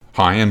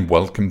Hi and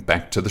welcome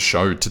back to the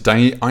show.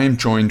 Today I am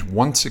joined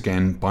once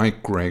again by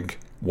Greg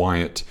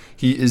Wyatt.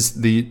 He is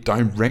the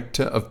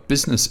Director of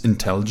Business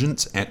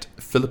Intelligence at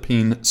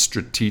Philippine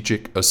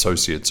Strategic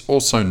Associates,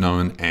 also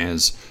known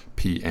as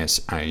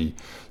PSA.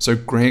 So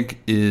Greg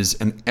is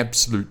an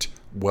absolute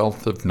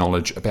wealth of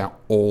knowledge about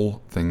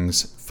all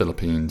things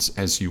Philippines,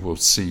 as you will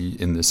see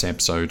in this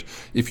episode.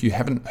 If you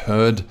haven't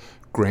heard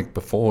Greg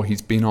before,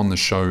 he's been on the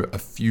show a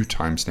few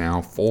times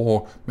now,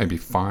 4, maybe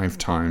 5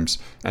 times,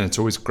 and it's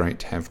always great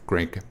to have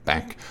Greg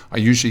back. I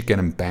usually get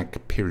him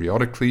back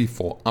periodically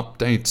for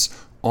updates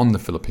on the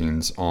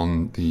Philippines,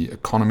 on the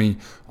economy,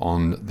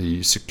 on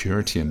the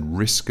security and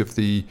risk of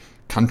the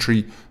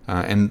country,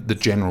 and the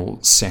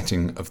general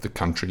setting of the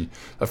country.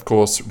 Of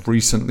course,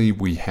 recently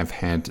we have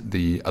had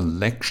the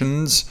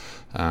elections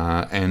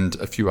and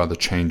a few other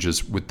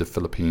changes with the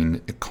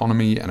Philippine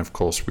economy, and of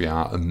course we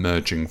are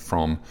emerging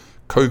from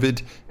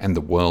COVID and the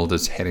world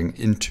is heading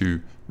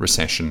into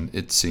recession,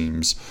 it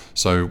seems.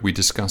 So we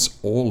discuss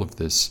all of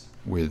this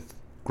with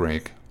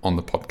Greg on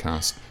the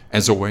podcast.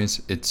 As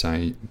always, it's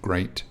a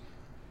great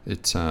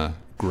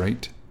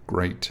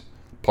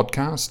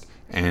podcast,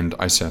 and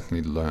I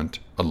certainly learned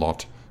a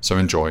lot. So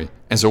enjoy.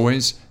 As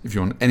always, if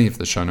you want any of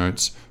the show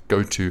notes,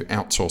 go to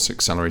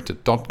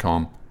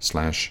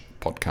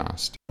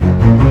outsourceaccelerator.com/podcast.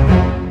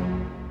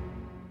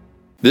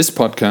 This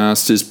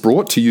podcast is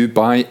brought to you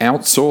by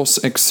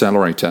Outsource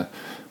Accelerator.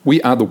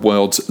 We are the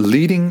world's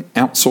leading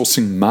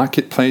outsourcing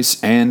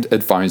marketplace and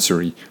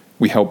advisory.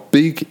 We help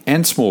big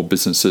and small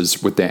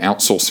businesses with their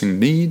outsourcing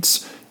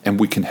needs, and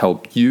we can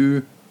help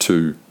you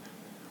too.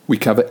 We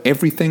cover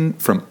everything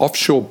from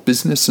offshore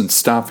business and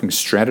staffing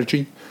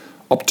strategy,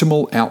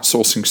 optimal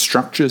outsourcing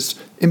structures,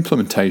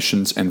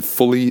 implementations, and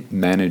fully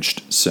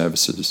managed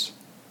services.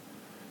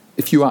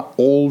 If you are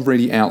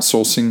already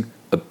outsourcing,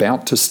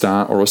 about to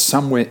start, or are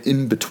somewhere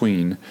in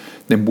between,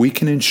 then we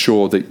can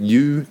ensure that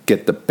you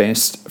get the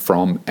best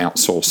from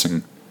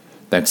outsourcing.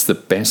 That's the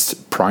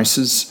best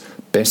prices,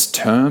 best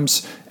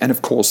terms, and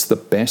of course the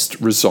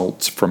best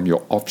results from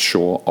your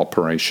offshore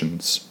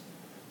operations.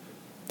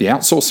 The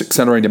Outsource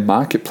Accelerator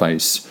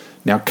Marketplace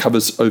now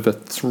covers over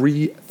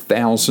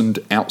 3,000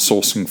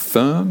 outsourcing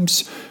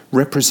firms,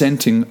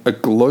 representing a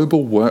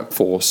global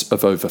workforce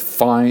of over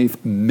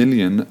 5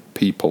 million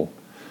people.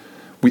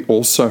 We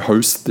also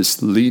host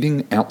this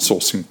leading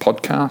outsourcing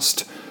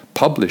podcast,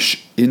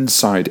 publish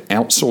Inside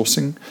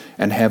Outsourcing,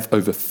 and have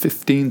over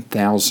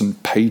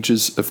 15,000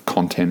 pages of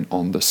content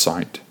on the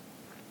site.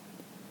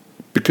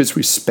 Because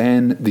we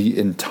span the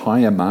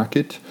entire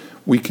market,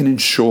 we can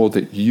ensure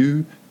that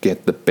you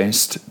get the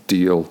best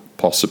deal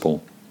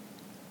possible.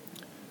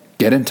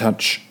 Get in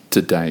touch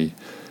today.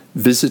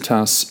 Visit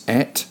us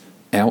at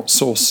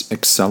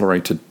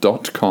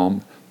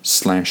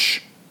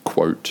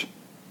outsourceaccelerator.com/quote.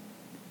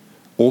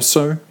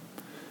 Also,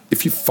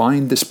 if you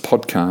find this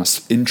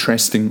podcast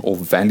interesting or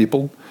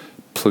valuable,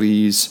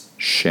 please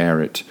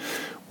share it.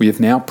 We have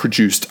now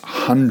produced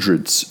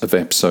hundreds of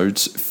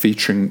episodes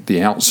featuring the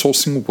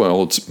outsourcing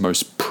world's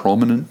most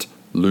prominent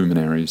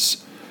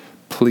luminaries.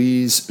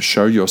 Please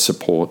show your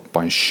support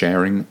by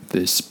sharing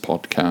this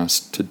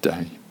podcast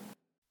today.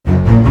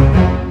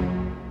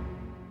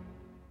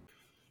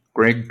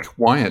 Greg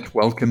Wyatt,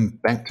 welcome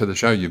back to the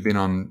show. You've been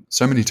on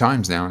so many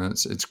times now, and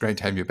it's great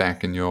to have you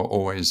back, and you're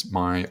always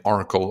my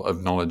oracle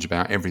of knowledge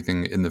about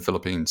everything in the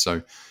Philippines.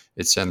 So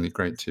it's certainly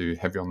great to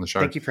have you on the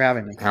show. Thank you for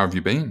having me. How have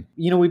you been?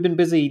 We've been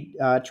busy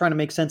trying to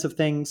make sense of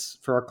things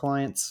for our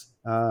clients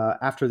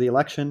after the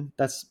election.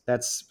 That's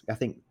I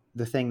think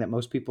the thing that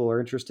most people are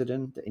interested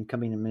in, the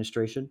incoming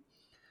administration.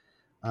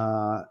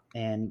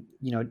 And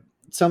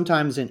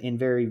sometimes in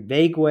very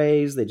vague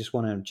ways, they just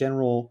want a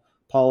general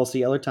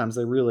policy. Other times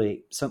they're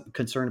really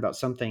concerned about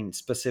something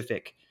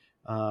specific,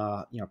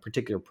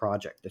 particular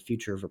project, the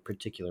future of a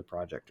particular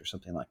project or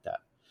something like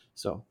that.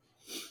 So,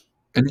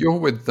 and you're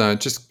with,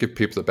 just give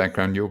people the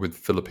background, you're with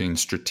Philippine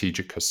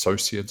Strategic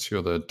Associates.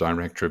 You're the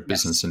Director of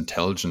Business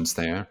Intelligence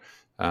there.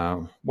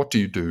 What do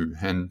you do?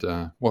 And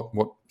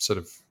what sort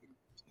of,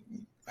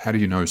 how do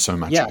you know so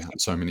much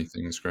about so many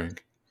things,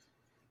 Greg?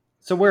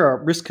 So we're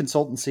a risk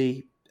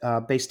consultancy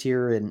based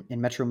here in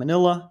Metro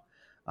Manila.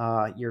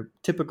 Your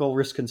typical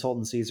risk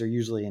consultancies are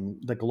usually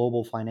in the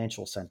global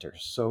financial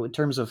centers. So in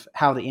terms of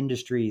how the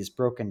industry is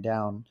broken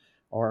down,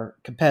 or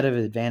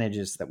competitive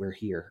advantages that we're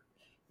here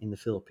in the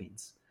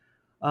Philippines.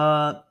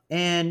 I'm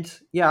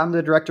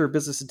the Director of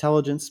Business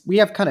Intelligence. We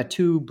have kind of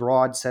 2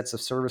 broad sets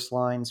of service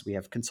lines. We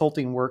have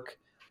consulting work,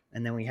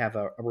 and then we have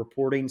a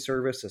reporting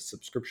service, a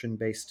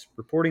subscription-based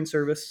reporting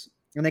service.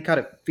 And they kind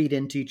of feed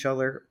into each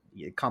other,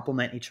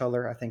 complement each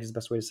other, I think is the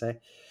best way to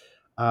say.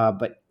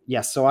 But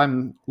yes, so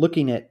I'm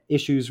looking at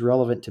issues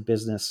relevant to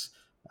business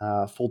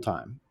full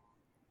time.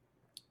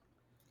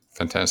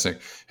 Fantastic.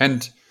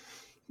 And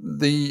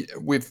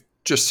we've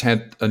just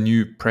had a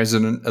new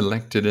president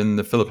elected in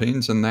the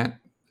Philippines, and that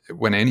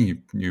when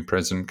any new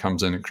president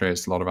comes in, it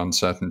creates a lot of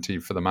uncertainty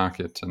for the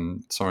market.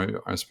 And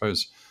so I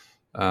suppose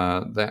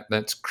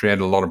that's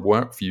created a lot of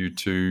work for you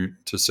to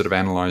sort of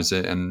analyze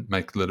it and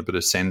make a little bit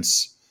of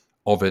sense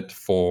of it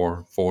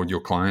for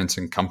your clients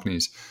and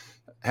companies.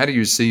 How do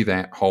you see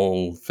that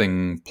whole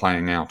thing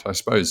playing out? I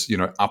suppose,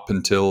 up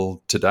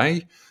until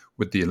today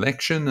with the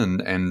election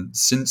and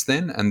since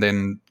then, and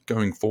then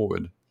going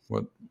forward,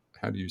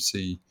 how do you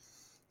see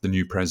the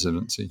new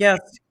presidency? Yeah.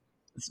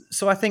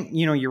 So I think,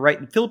 you're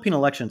right. Philippine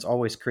elections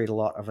always create a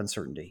lot of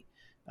uncertainty.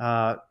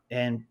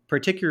 And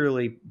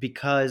particularly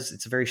because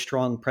it's a very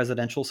strong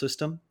presidential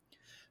system.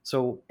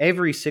 So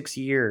every 6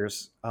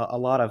 years, a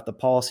lot of the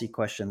policy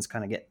questions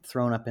kind of get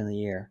thrown up in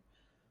the air.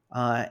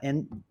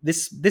 And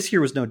this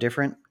year was no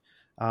different.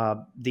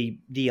 The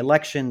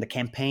election, the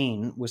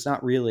campaign was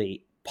not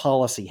really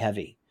policy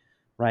heavy,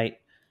 right?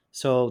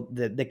 So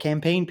the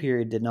campaign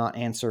period did not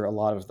answer a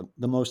lot of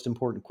the most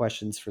important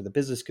questions for the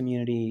business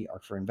community or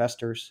for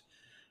investors.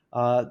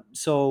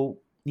 So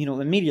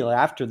immediately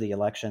after the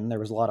election, there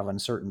was a lot of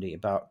uncertainty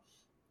about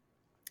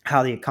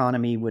how the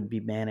economy would be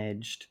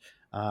managed,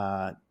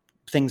 uh,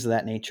 things of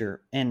that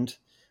nature. And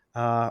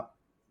uh,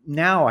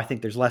 now I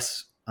think there's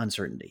less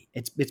uncertainty.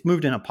 It's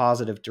moved in a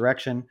positive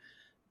direction.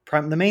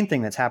 The main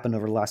thing that's happened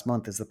over the last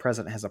month is the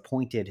president has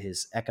appointed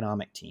his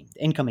economic team.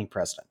 The incoming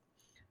president,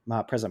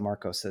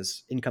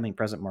 incoming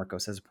President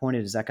Marcos has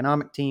appointed his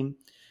economic team,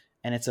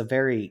 and it's a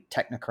very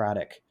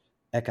technocratic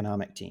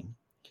economic team.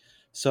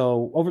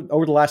 So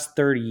over the last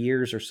 30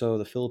 years or so,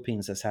 the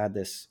Philippines has had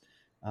this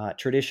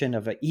tradition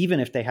of even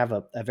if they have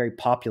a very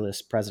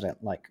populist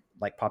president like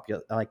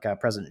President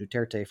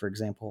Duterte, for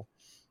example,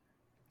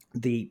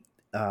 the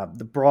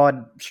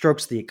broad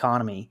strokes of the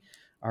economy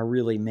are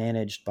really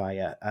managed by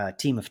a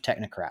team of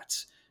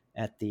technocrats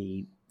at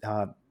the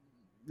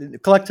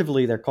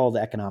collectively they're called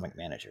the economic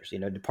managers.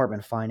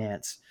 Department of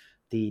Finance,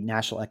 the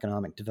National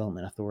Economic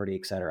Development Authority,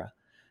 et cetera.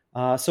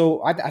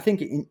 So I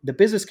think the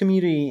business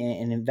community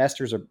and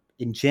investors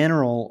in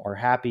general are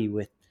happy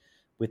with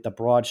the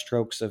broad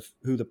strokes of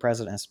who the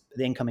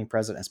incoming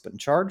president has put in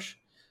charge.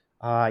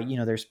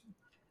 There's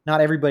not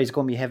everybody's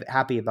going to be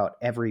happy about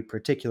every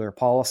particular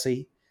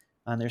policy,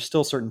 and there's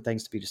still certain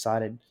things to be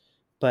decided.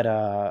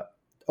 But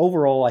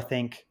overall, I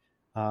think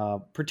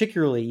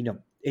particularly,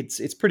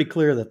 it's pretty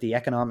clear that the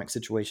economic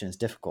situation is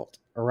difficult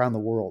around the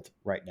world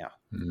right now,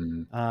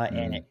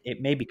 and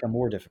it may become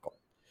more difficult.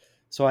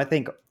 So I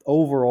think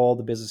overall,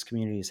 the business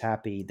community is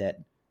happy that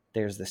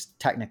there's this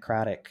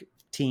technocratic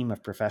team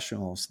of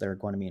professionals that are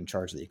going to be in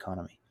charge of the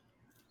economy.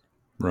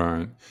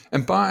 Right.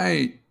 And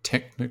by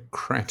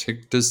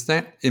technocratic, does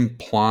that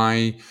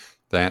imply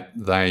that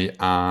they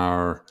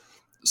are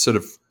sort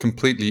of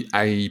completely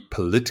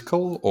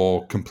apolitical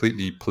or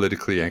completely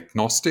politically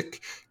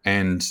agnostic?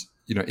 And,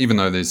 even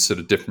though there's sort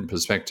of different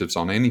perspectives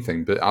on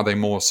anything, but are they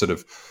more sort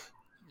of,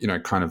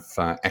 kind of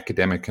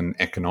academic and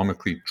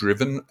economically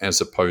driven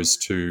as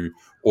opposed to,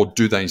 or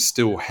do they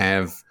still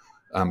have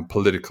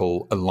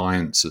political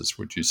alliances,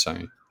 would you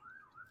say?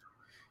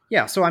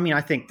 Yeah, so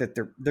I think that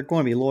they're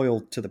going to be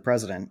loyal to the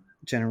president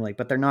generally,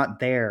 but they're not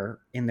there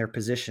in their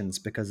positions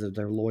because of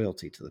their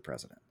loyalty to the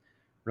president,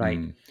 right?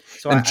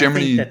 So And I think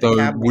generally, that the though,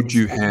 cabinet would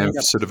you is made have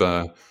up. sort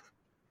of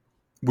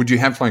would you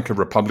have like a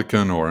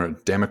Republican or a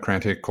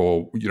Democratic,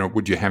 or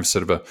would you have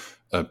sort of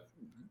a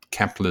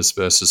capitalist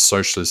versus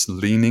socialist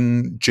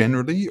leaning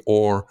generally,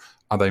 or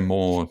are they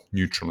more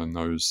neutral in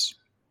those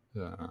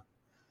uh,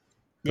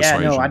 Yeah,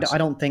 no, I persuasions?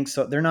 don't think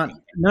so. They're not.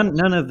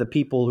 None of the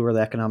people who are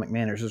the economic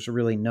managers are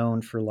really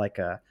known for like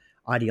a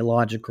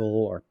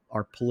ideological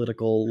or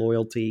political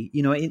loyalty.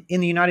 In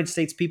the United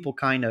States, people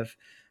kind of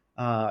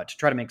to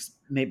try to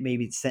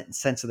maybe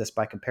sense of this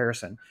by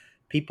comparison,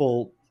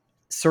 people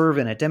serve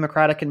in a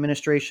Democratic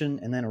administration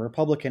and then a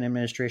Republican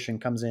administration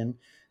comes in,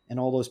 and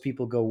all those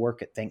people go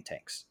work at think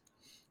tanks.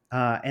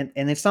 And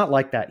it's not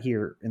like that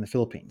here in the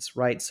Philippines,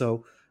 right?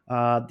 So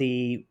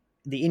the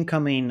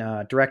incoming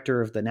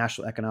director of the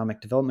National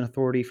Economic Development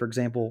Authority, for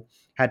example,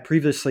 had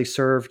previously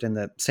served in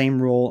the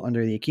same role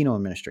under the Aquino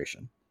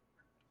administration,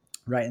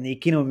 right? And the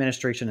Aquino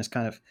administration is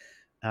kind of,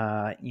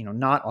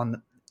 not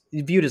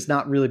viewed as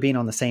not really being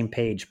on the same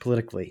page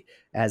politically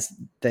as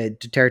the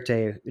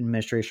Duterte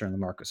administration or the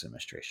Marcos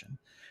administration,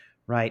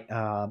 right?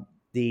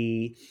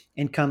 The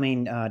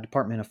incoming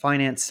Department of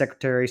Finance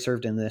secretary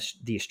served in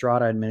the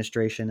Estrada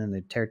administration and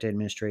the Duterte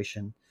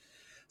administration.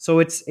 So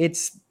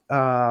it's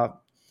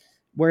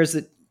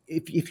whereas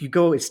if you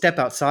go a step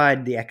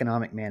outside the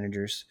economic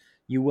managers,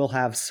 you will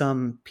have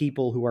some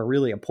people who are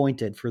really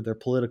appointed for their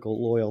political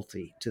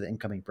loyalty to the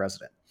incoming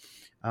president.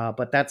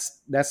 But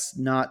that's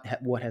not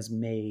what has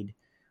made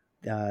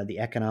the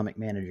economic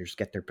managers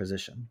get their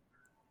position.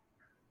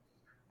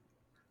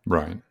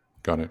 Right.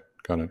 Got it.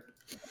 Got it.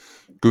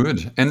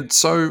 Good. And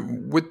so,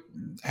 with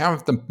how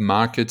have the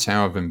markets,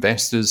 how have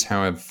investors,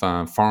 how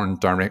have foreign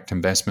direct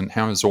investment,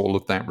 how has all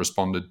of that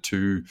responded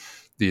to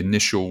the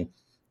initial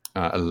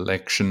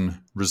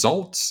election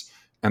results,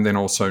 and then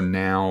also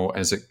now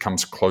as it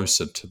comes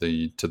closer to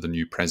the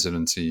new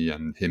presidency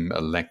and him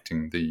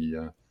electing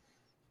the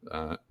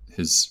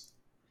his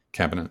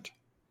cabinet?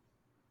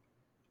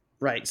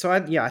 Right. So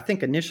I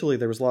think initially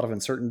there was a lot of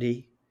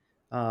uncertainty.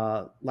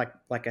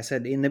 Like I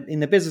said, in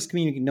the business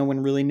community, no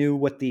one really knew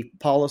what the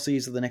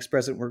policies of the next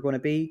president were going to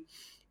be.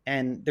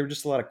 and there were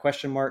just a lot of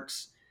question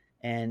marks,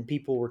 and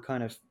people were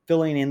kind of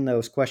filling in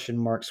those question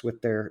marks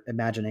with their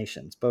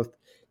imaginations, both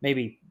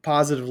maybe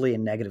positively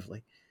and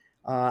negatively.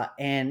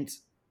 And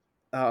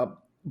uh,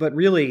 but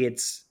really,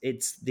 it's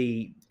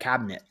the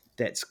cabinet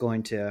that's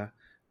going to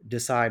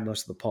decide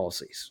most of the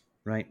policies,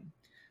 right?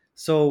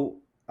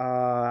 So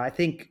I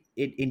think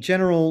in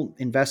general,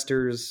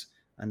 investors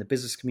and the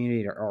business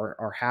community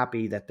are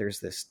happy that there's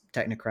this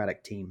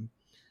technocratic team.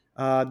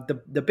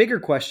 The bigger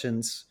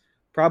questions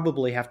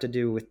probably have to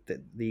do with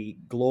the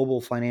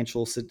global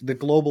the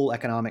global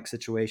economic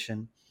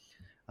situation,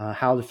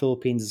 how the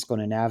Philippines is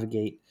going to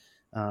navigate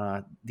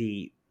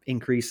the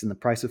increase in the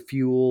price of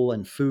fuel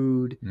and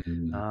food,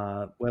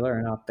 Mm. whether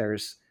or not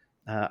there's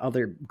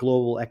other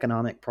global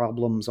economic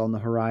problems on the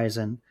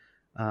horizon.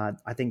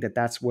 I think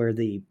that's where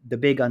the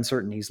big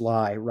uncertainties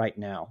lie right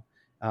now.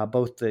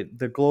 Both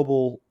the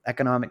global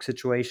economic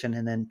situation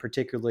and then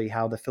particularly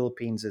how the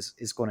Philippines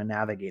is going to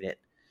navigate it.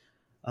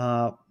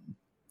 Uh,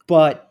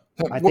 but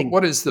I think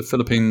What is the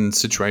Philippine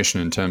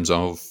situation in terms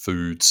of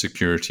food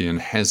security, and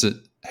has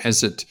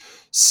it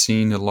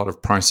seen a lot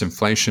of price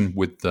inflation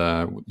with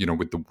the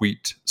with the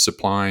wheat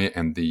supply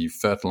and the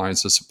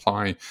fertilizer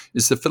supply?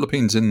 Is the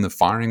Philippines in the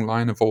firing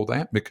line of all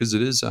that, because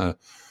it is a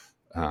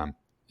um,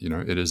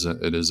 it is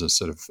a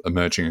sort of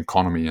emerging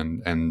economy,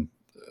 and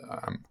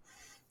um,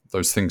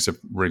 those things have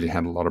really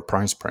had a lot of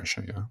price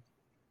pressure. Yeah.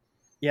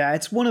 yeah,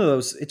 it's one of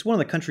those. It's one of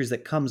the countries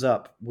that comes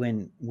up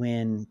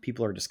when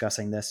people are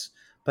discussing this,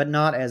 but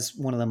not as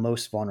one of the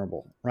most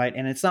vulnerable, right?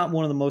 And it's not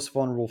one of the most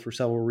vulnerable for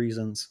several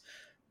reasons.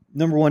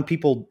 Number one,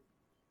 people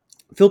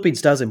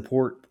Philippines does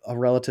import a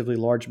relatively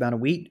large amount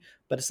of wheat,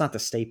 but it's not the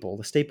staple.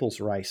 The staple's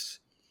rice,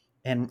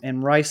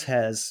 and rice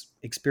has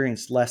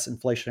experienced less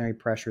inflationary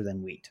pressure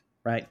than wheat,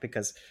 right?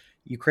 Because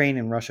Ukraine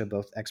and Russia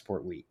both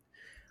export wheat.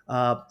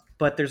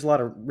 But there's a lot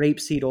of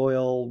rapeseed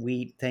oil,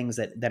 wheat, things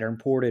that are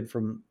imported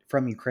from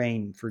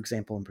Ukraine, for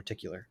example, in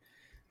particular,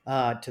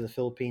 to the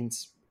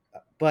Philippines.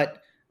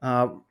 But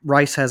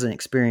rice hasn't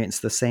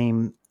experienced the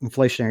same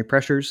inflationary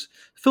pressures.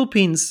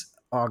 Philippines,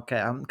 okay,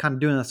 I'm kind of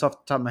doing this off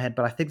the top of my head,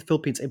 but I think the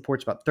Philippines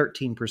imports about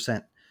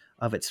 13%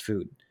 of its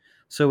food.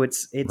 So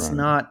it's Right.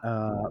 not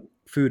a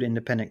food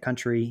independent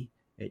country.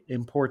 It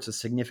imports a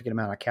significant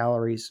amount of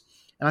calories,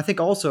 and I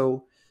think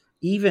also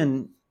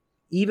even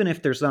even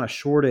if there's not a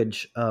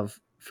shortage of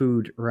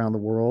food around the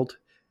world,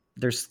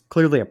 there's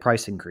clearly a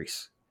price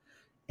increase.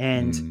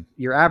 And Mm.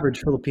 your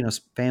average Filipino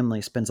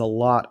family spends a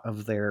lot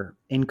of their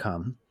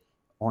income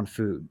on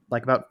food,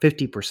 like about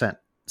 50%,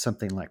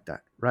 something like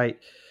that, right?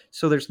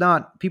 So there's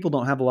not, people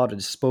don't have a lot of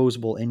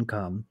disposable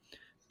income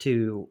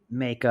to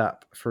make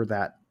up for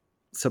that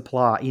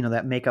supply,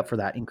 that make up for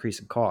that increase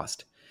in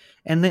cost.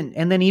 And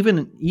then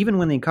even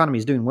when the economy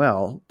is doing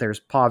well, there's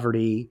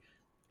poverty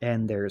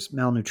and there's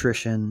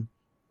malnutrition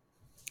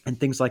and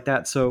things like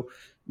that. So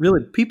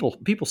really,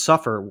 people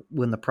suffer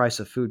when the price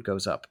of food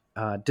goes up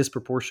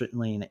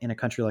disproportionately in a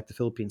country like the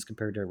Philippines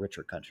compared to a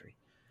richer country.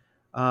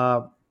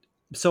 Uh,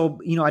 so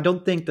I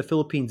don't think the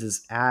Philippines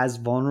is as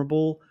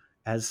vulnerable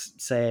as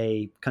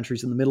say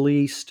countries in the Middle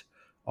East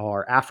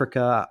or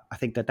Africa. I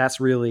think that's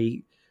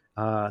really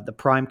the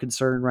prime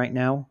concern right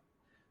now.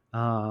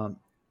 Um,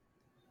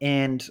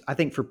 and I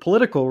think for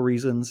political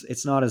reasons,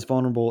 it's not as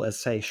vulnerable as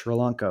say Sri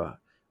Lanka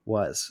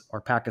was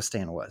or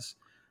Pakistan was.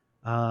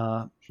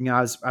 I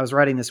was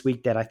writing this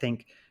week that I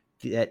think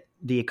that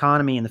the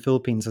economy in the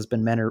Philippines has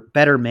been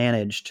better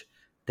managed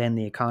than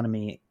the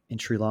economy in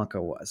Sri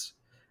Lanka was.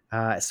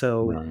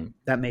 So Right.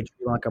 that made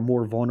Sri Lanka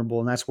more vulnerable,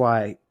 and that's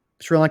why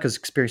Sri Lanka is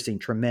experiencing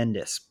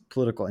tremendous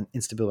political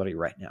instability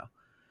right now,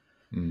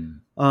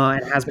 Mm.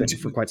 and has And been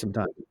for quite some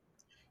time.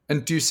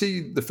 And do you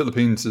see the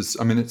Philippines as?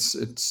 I mean, it's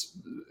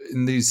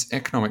in these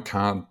economic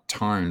hard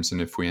times,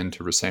 and if we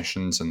enter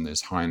recessions and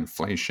there's high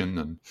inflation,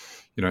 and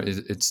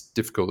it's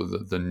difficult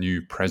that the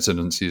new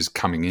presidency is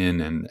coming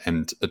in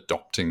and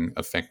adopting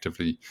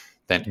effectively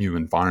that new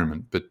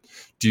environment. But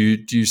do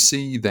you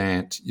see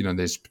that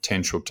there's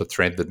potential to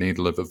thread the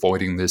needle of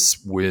avoiding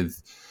this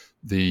with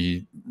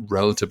the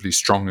relatively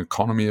strong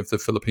economy of the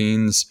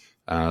Philippines,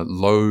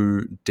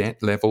 low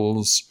debt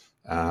levels?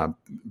 Uh,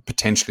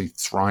 Potentially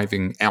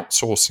thriving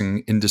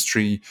outsourcing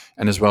industry,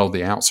 and as well the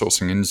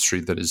outsourcing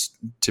industry that is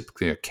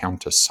typically a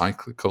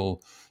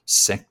counter-cyclical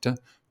sector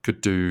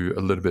could do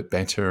a little bit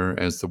better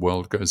as the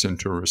world goes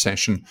into a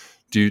recession.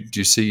 Do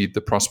you see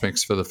the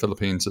prospects for the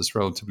Philippines as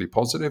relatively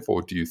positive,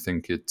 or do you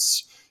think it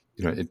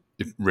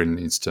really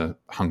needs to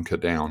hunker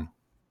down?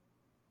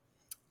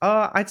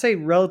 I'd say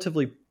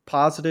relatively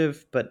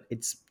positive, but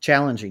it's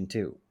challenging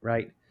too,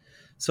 right?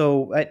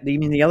 So, I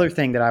mean, the other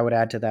thing that I would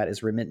add to that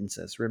is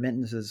remittances.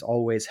 Remittances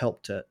always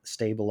help to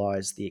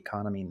stabilize the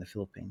economy in the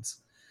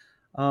Philippines.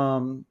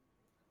 Um,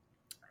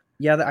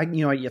 yeah, I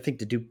think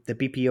the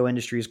BPO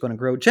industry is going to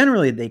grow.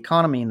 Generally, the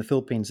economy in the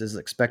Philippines is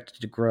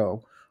expected to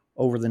grow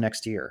over the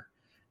next year,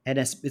 and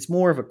it's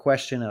more of a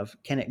question of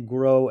can it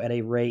grow at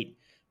a rate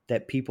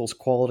that people's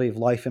quality of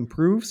life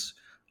improves,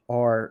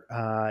 or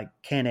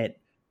can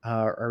it,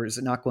 or is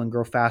it not going to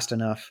grow fast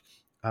enough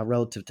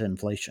relative to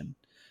inflation?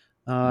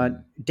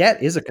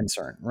 Debt is a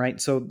concern, right?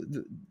 So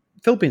the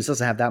Philippines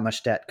doesn't have that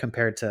much debt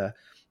compared to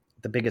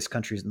the biggest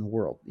countries in the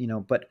world,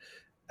 but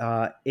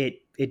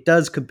it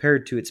does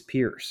compared to its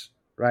peers,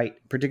 right?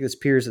 Particularly its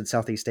peers in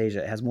Southeast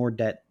Asia, it has more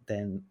debt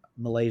than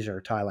Malaysia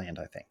or Thailand,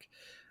 I think.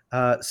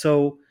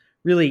 So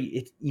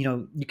really,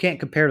 you can't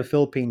compare the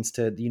Philippines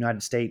to the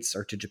United States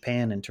or to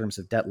Japan in terms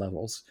of debt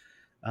levels,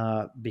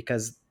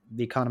 because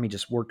the economy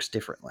just works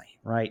differently,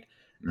 right?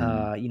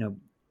 Mm.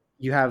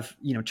 You have,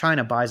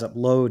 China buys up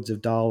loads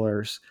of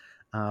dollars.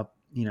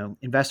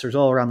 Investors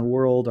all around the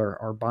world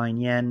are buying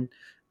yen.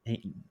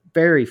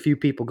 Very few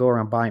people go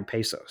around buying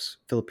pesos,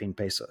 Philippine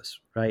pesos,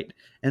 right?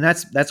 And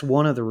that's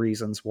one of the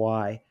reasons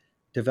why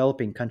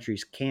developing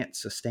countries can't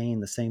sustain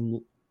the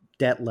same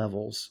debt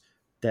levels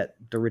that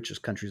the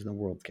richest countries in the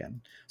world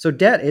can. So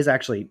debt is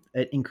actually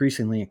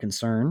increasingly a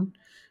concern,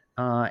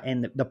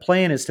 and the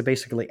plan is to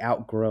basically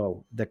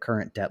outgrow the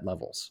current debt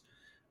levels.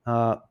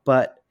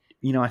 But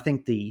I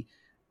think the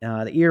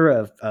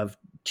era of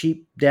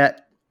cheap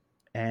debt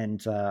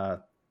and I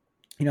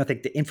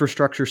think the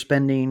infrastructure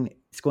spending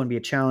is going to be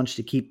a challenge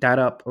to keep that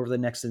up over the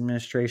next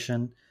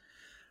administration.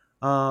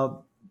 Uh,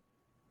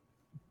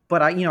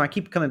 but I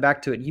keep coming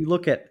back to it. You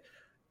look at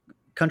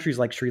countries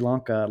like Sri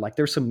Lanka, like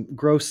there's some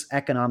gross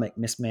economic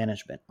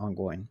mismanagement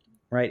ongoing,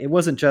 right? It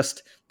wasn't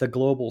just the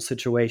global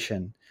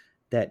situation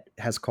that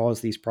has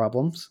caused these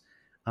problems.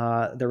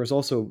 There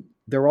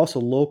were also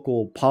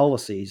local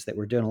policies that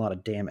were doing a lot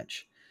of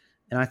damage,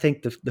 and I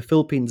think the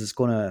Philippines is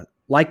going to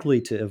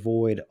likely to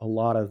avoid a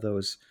lot of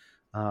those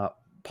uh,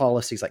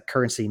 policies like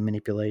currency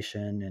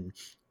manipulation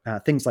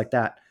and things like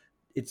that.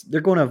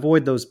 They're going to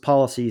avoid those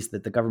policies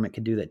that the government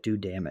can do that do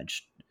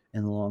damage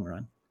in the long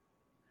run.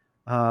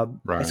 And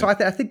so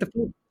Right. I think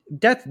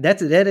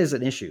that is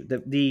an issue.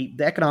 The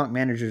economic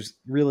managers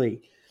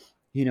really,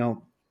 you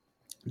know,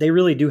 they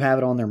really do have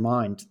it on their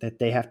mind that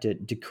they have to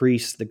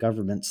decrease the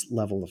government's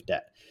level of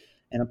debt,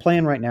 and a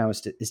plan right now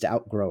is to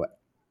outgrow it.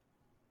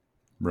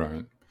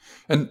 Right.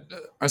 And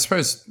I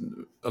suppose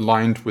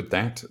aligned with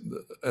that,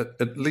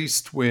 at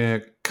least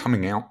we're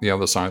coming out the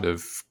other side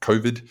of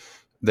COVID.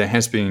 There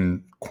has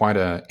been quite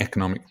an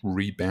economic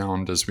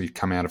rebound as we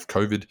come out of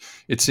COVID.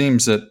 It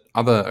seems that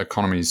other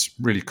economies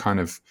really kind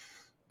of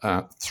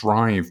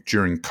thrive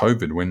during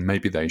COVID when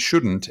maybe they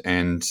shouldn't,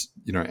 and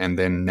and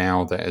then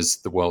now that as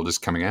the world is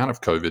coming out of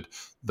COVID,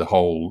 the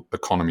whole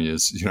economy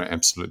is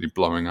absolutely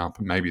blowing up,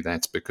 and maybe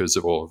that's because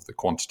of all of the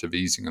quantitative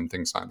easing and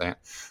things like that.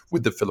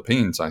 With the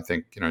Philippines, I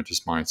think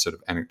just my sort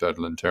of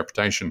anecdotal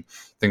interpretation,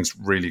 things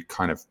really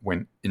kind of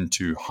went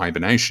into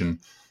hibernation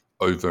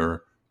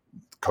over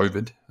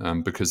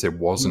COVID because there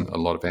wasn't Mm. a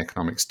lot of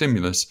economic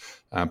stimulus.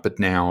 But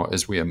now,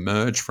 as we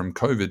emerge from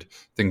COVID,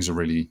 things are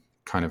really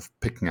kind of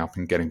picking up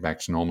and getting back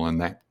to normal, and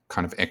that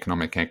kind of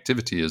economic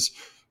activity is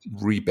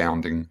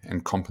rebounding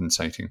and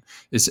compensating.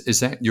 Is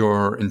that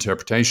your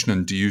interpretation?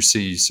 And do you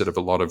see sort of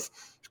a lot of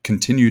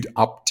continued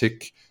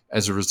uptick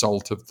as a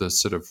result of the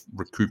sort of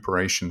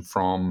recuperation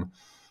from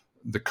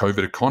the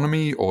COVID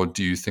economy, or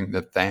do you think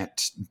that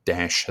that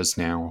dash has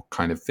now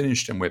kind of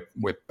finished and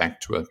we're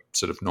back to a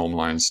sort of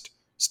normalized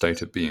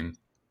state of being?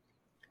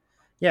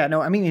 Yeah,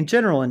 no, I mean, in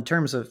general, in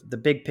terms of the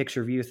big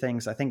picture view of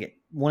things, I think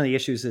one of the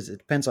issues is it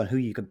depends on who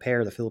you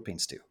compare the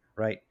Philippines to,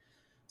 right?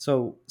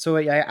 So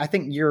I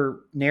think your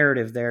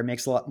narrative there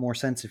makes a lot more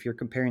sense if you're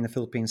comparing the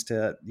Philippines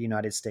to the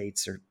United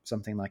States or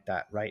something like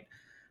that, right?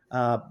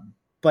 Uh,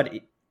 but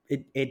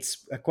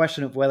it's a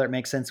question of whether it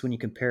makes sense when you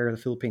compare the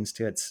Philippines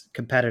to its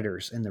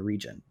competitors in the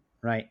region,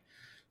 right?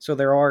 So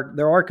there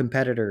are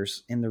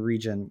competitors in the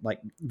region, like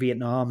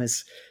Vietnam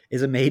is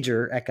a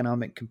major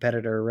economic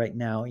competitor right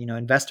now.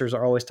 Investors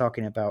are always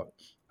talking about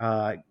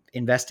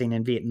investing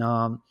in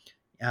Vietnam,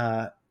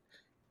 uh,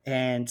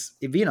 and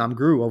Vietnam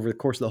grew over the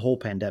course of the whole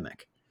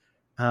pandemic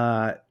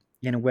uh,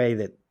 in a way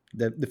that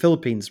the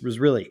Philippines was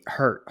really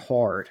hurt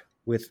hard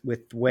with the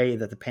way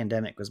that the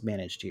pandemic was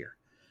managed here.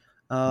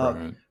 Uh,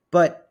 Right.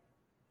 but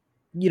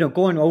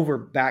going over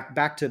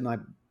back to my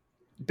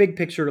big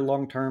picture to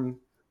long term,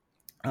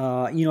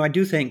 I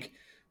do think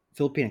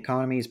Philippine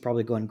economy is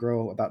probably going to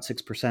grow about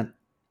 6%,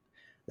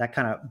 that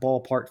kind of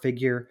ballpark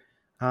figure.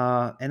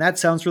 And that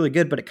sounds really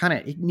good, but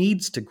it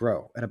needs to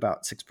grow at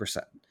about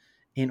 6%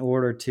 in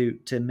order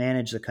to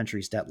manage the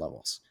country's debt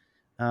levels.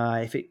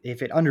 If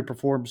it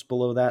underperforms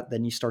below that,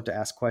 then you start to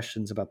ask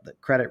questions about the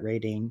credit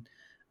rating,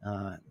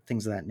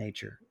 things of that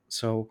nature.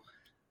 So,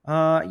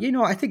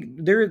 I think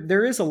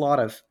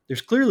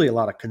there's clearly a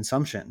lot of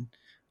consumption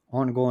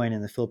ongoing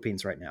in the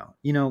Philippines right now.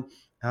 You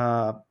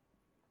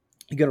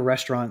go to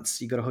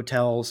restaurants, you go to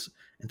hotels,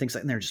 and things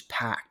like, and they're just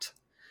packed.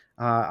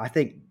 I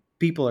think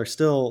people are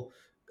still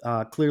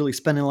clearly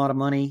spending a lot of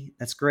money.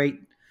 That's great.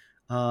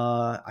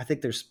 I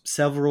think there's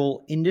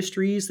several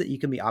industries that you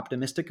can be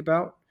optimistic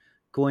about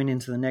going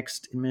into the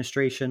next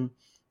administration.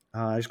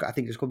 I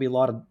think there's going to be a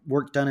lot of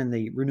work done in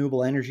the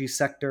renewable energy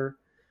sector.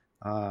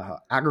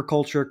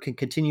 Agriculture can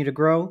continue to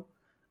grow.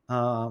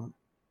 Um,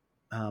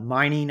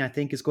 Mining, I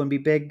think, is going to be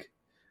big.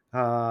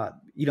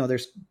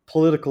 There's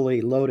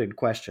politically loaded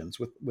questions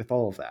with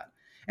all of that,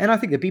 and I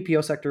think the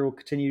BPO sector will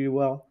continue to do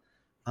well.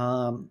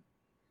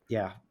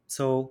 Yeah.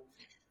 So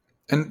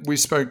And we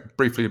spoke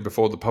briefly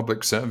before the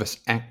Public Service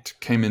Act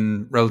came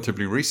in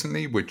relatively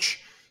recently,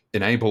 which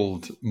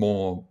enabled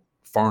more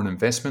foreign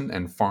investment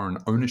and foreign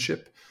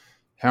ownership.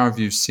 How have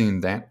you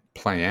seen that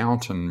play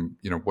out, and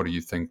what do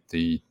you think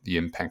the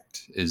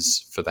impact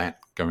is for that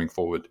going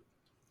forward?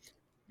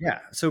 yeah.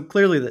 So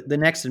clearly, the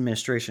next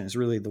administration is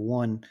really the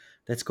one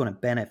that's going to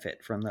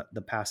benefit from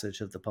the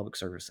passage of the Public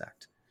Service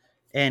Act.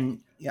 And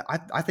yeah,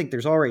 I think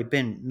there's already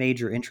been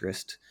major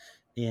interest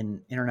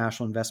in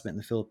international investment in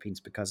the Philippines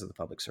because of the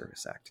Public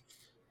Service Act.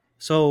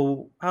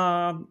 So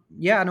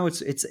yeah, no,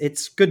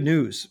 it's good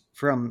news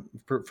from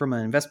an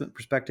investment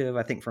perspective.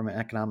 I think from an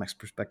economics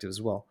perspective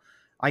as well.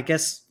 I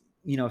guess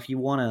if you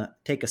want to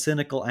take a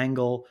cynical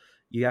angle,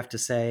 you have to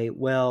say,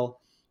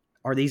 well,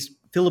 are these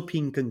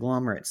Philippine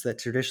conglomerates that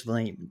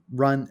traditionally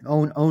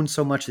own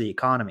so much of the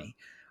economy?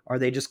 Are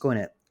they just going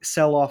to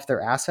sell off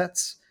their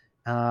assets,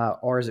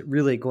 or is it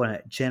really going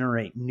to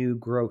generate new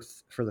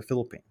growth for the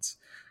Philippines?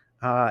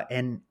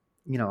 And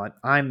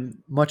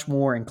I'm much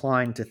more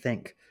inclined to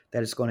think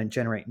that it's going to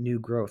generate new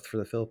growth for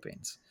the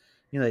Philippines.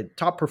 The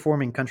top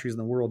performing countries in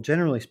the world,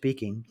 generally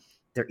speaking,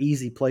 they're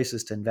easy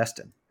places to invest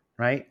in,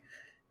 right?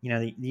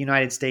 The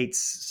United States,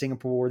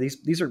 Singapore,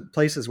 these are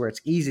places where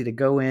it's easy to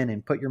go in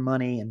and put your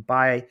money and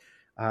buy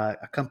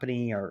a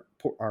company or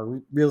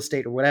real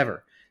estate or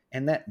whatever,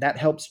 and that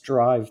helps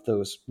drive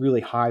those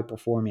really high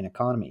performing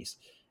economies.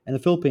 And the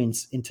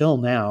Philippines, until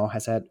now,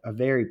 has had a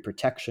very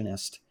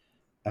protectionist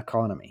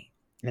economy,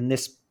 and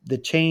the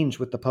change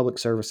with the Public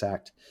Service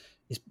Act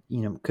is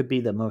could be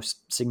the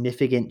most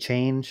significant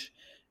change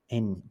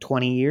in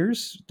 20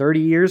 years, 30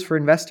 years for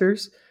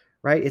investors,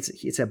 right?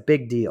 It's a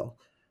big deal.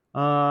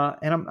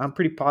 And I'm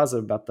pretty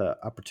positive about the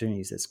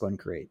opportunities it's going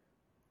to create.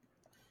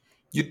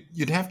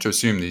 You'd have to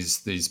assume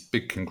these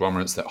big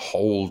conglomerates that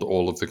hold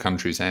all of the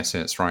country's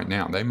assets right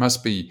now, they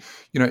must be,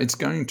 it's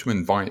going to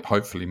invite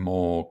hopefully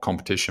more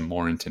competition,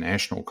 more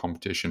international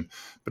competition,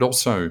 but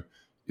also,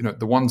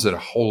 the ones that are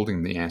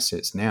holding the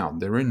assets now,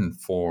 they're in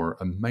for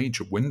a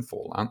major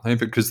windfall, aren't they?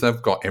 Because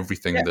they've got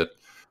everything Yeah,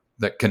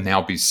 that can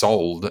now be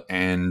sold,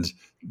 and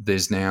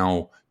there's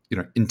now,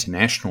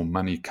 international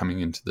money coming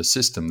into the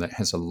system that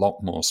has a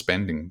lot more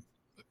spending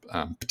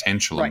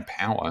potential right. and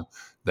power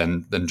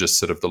than just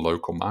sort of the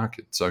local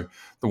market. So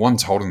the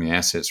ones holding the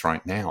assets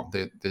right now,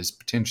 there's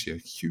potentially a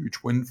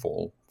huge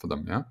windfall for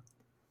them. Yeah.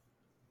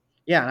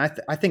 Yeah, and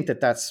I think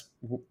that's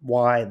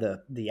why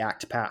the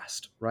act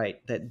passed,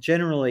 right? That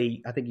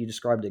generally, I think you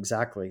described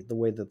exactly the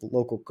way that the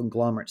local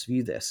conglomerates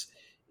view this.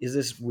 Is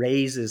this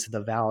raises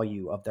the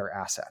value of their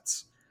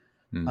assets,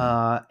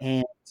 Mm.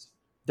 and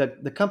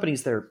the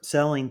companies that are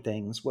selling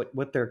things, what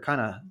they're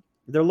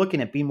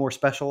looking at being more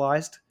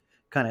specialized,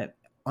 kind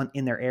of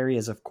in their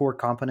areas of core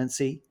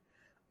competency,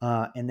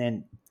 and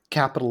then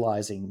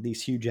capitalizing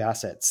these huge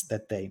assets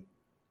that they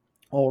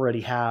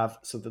already have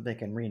so that they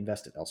can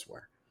reinvest it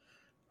elsewhere.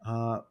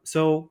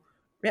 So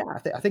yeah,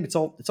 I think it's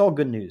all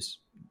good news,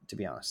 to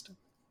be honest.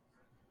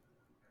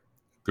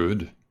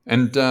 Good.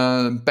 And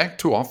back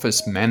to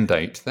office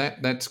mandate,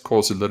 that's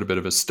caused a little bit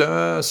of a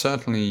stir,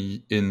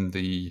 certainly in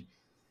the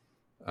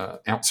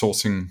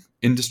outsourcing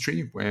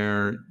industry,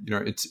 where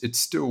it's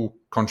still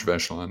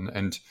controversial,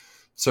 and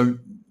so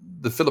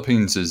the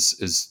Philippines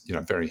is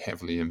very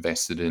heavily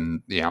invested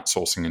in the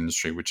outsourcing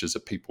industry, which is a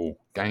people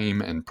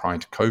game. And prior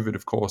to COVID,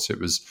 of course, it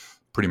was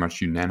pretty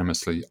much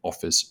unanimously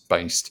office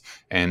based.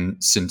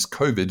 And since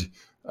COVID,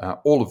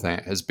 all of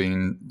that has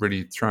been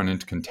really thrown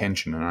into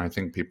contention, and I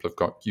think people have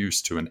got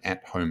used to an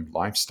at-home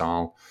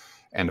lifestyle.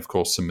 And of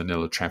course, the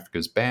Manila traffic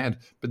is bad,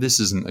 but this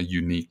isn't a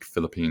unique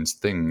Philippines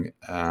thing.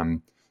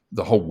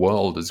 The whole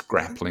world is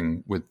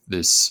grappling with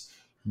this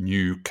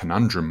new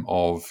conundrum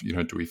of,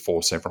 do we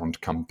force everyone to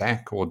come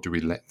back, or do we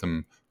let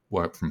them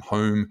work from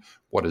home?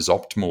 What is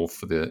optimal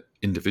for the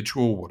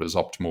individual? What is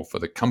optimal for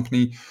the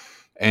company?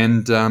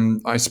 And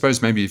I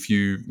suppose maybe if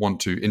you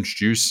want to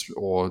introduce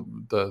or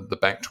the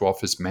back to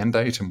office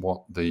mandate and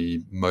what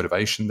the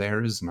motivation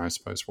there is, and I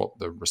suppose what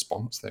the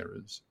response there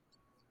is.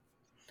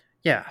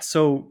 Yeah,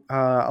 so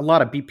a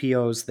lot of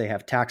BPOs, they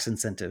have tax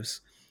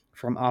incentives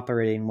from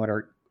operating what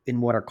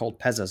are called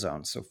PEZA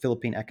zones. So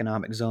Philippine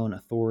Economic Zone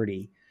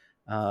Authority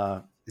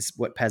is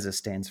what PEZA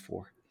stands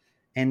for,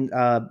 and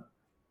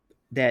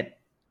that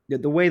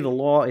the way the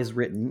law is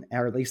written,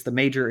 or at least the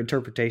major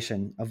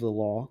interpretation of the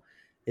law,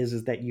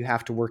 is that you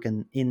have to work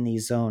in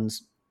these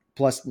zones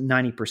plus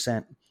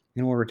 90%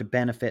 in order to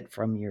benefit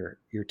from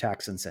your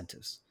tax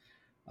incentives.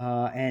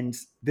 And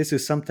this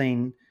is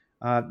something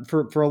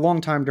for a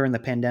long time during the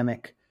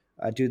pandemic,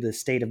 due to the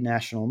state of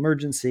national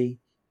emergency,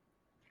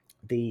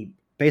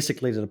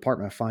 basically the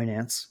Department of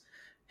Finance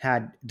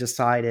had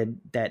decided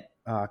that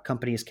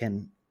companies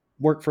can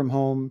work from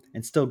home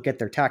and still get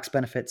their tax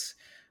benefits,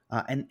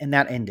 and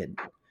that ended,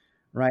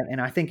 right?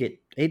 And I think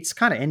it's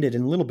kind of ended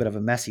in a little bit of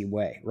a messy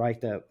way, right?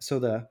 The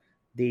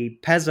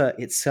PEZA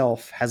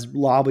itself has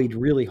lobbied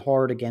really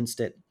hard against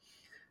it.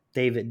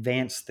 They've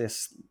advanced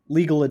this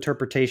legal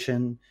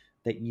interpretation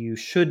that you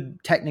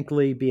should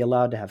technically be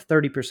allowed to have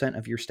 30%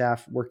 of your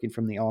staff working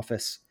from the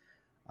office.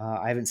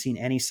 I haven't seen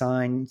any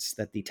signs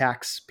that the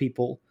tax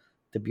people,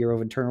 the Bureau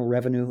of Internal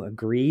Revenue,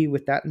 agree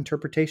with that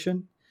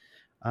interpretation.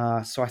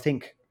 So I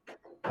think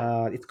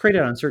it's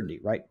created uncertainty,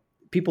 right?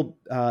 People,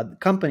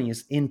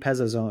 companies in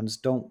PEZA zones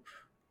don't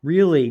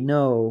really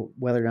know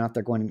whether or not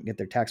they're going to get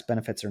their tax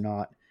benefits or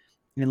not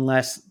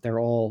unless they're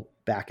all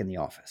back in the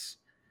office.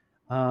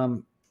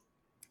 Um,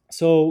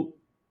 so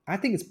I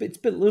think it's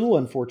been a little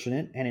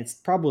unfortunate, and it's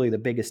probably the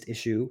biggest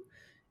issue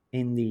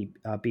in the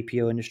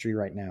BPO industry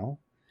right now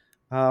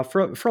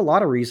for a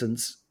lot of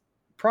reasons.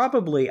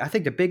 Probably, I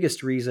think the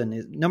biggest reason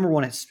is number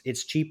one,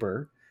 it's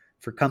cheaper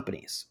for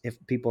companies if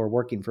people are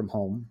working from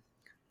home.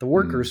 The Mm.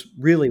 workers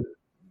really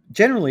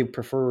generally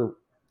prefer at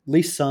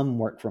least some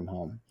work from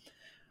home,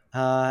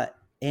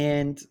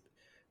 and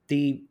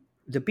the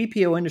the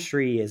BPO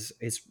industry is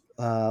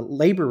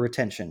labor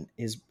retention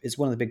is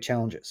one of the big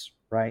challenges,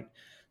 right?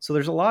 So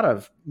there's a lot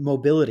of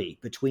mobility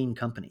between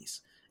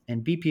companies,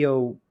 and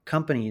BPO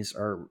companies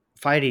are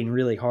fighting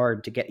really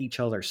hard to get each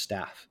other's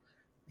staff.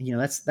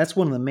 That's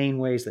one of the main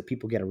ways that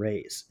people get a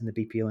raise in the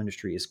BPO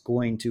industry is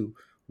going to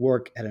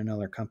work at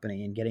another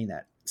company and getting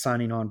that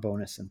signing on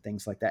bonus and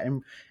things like that,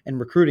 and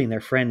recruiting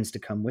their friends to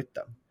come with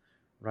them,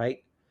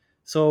 right?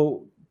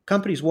 So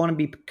companies want to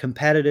be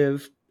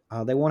competitive.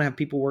 They want to have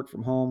people work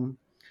from home.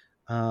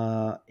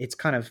 It's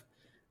kind of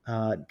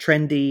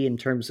trendy in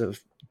terms of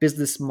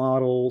business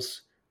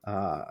models.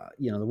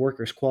 The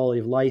workers' quality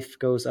of life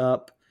goes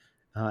up.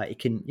 It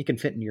can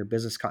fit into your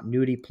business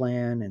continuity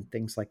plan and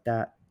things like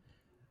that.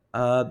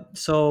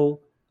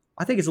 So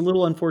I think it's a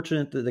little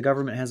unfortunate that the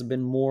government hasn't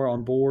been more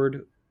on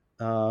board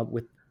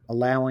with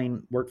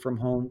allowing work from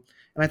home,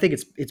 and I think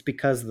it's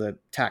because of the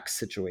tax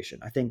situation.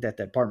 I think that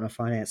the Department of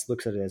Finance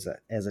looks at it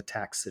as a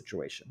tax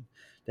situation.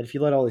 That if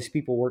you let all these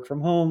people work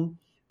from home,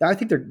 I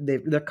think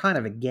they're kind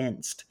of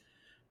against.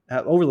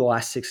 Over the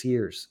last 6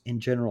 years, in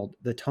general,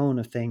 the tone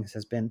of things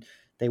has been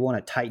they want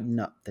to tighten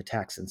up the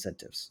tax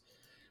incentives.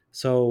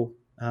 So,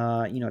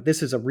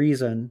 this is a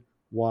reason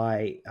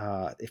why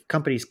if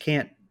companies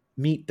can't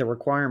meet the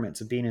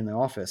requirements of being in the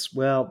office,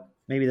 well,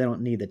 maybe they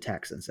don't need the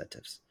tax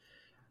incentives.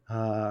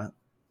 Uh,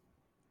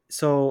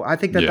 so I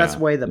think that that's the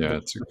Yeah, way that yeah, the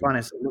it's a good.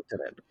 finance looked at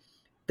it.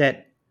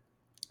 That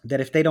that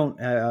if they don't,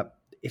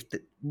 if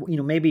the,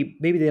 maybe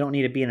they don't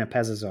need to be in a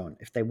PEZA zone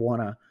if they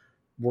want to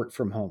work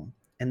from home,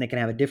 and they can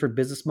have a different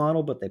business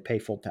model, but they pay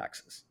full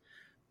taxes,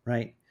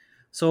 right?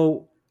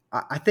 So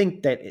I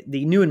think that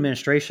the new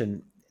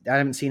administration, I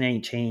haven't seen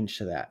any change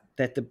to that.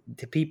 That the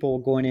people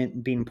going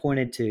in being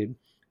appointed to,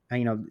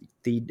 you know,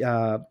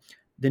 the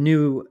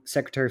new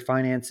Secretary of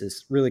Finance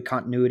is really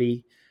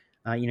continuity.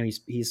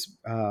 He's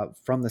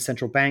from the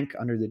central bank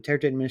under the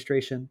Duterte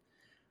administration.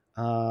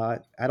 I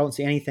don't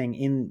see anything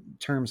in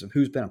terms of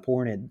who's been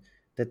appointed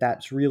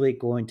that's really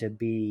going to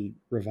be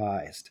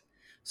revised.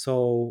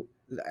 So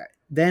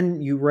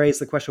then you raise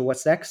the question,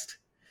 what's next?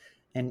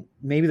 And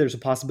maybe there's a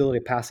possibility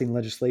of passing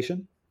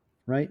legislation,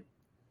 right,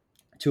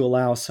 to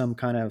allow some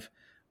kind of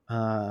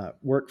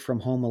work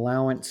from home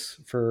allowance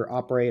for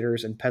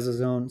operators and PEZA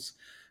zones.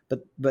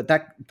 But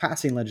that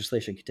passing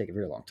legislation could take a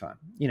very long time.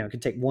 It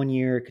could take 1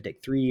 year, it could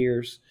take 3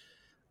 years.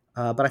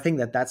 But I think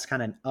that that's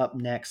kind of up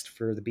next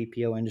for the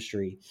BPO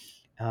industry.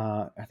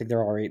 I think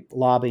they're already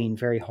lobbying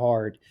very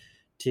hard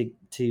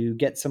to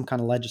get some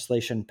kind of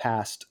legislation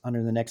passed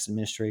under the next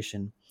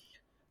administration,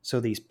 so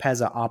these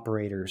PEZA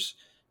operators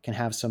can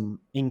have some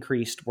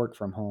increased work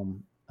from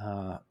home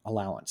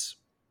allowance.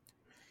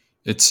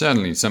 It's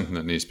certainly something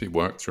that needs to be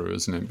worked through,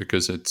 isn't it?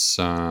 Because it's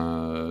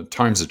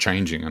times are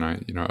changing,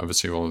 and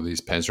obviously all of these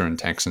PESA and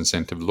tax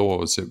incentive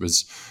laws,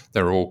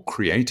 they're all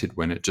created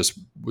when it just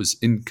was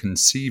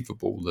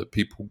inconceivable that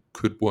people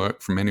could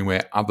work from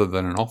anywhere other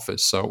than an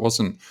office. So it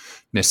wasn't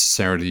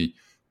necessarily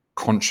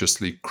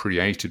consciously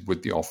created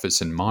with the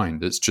office in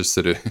mind. It's just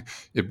that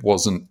it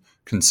wasn't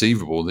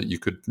conceivable that you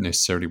could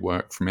necessarily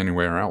work from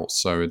anywhere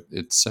else. So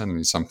it's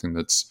certainly something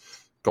that's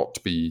got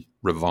to be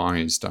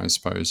revised, I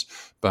suppose.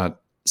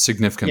 But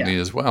significantly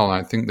Yeah, as well,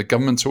 I think the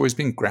government's always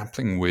been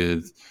grappling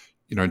with,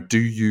 do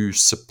you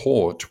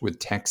support with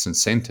tax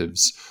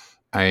incentives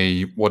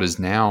what is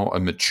now a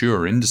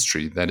mature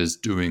industry that is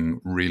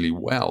doing really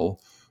well,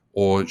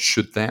 or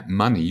should that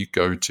money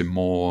go to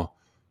more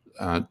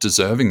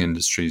deserving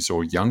industries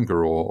or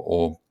younger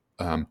or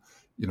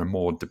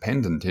more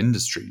dependent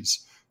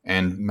industries?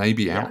 And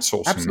maybe yeah,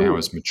 outsourcing now absolutely.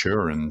 is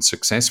mature and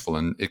successful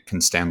and it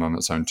can stand on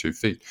its own 2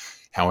 feet.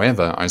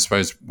 However, I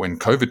suppose when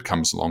COVID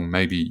comes along,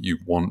 maybe you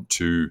want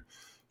to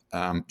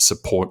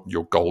support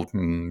your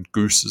golden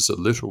gooses a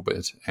little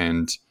bit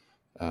and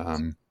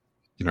kind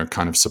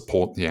of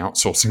support the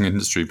outsourcing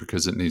industry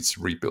because it needs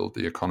to rebuild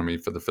the economy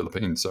for the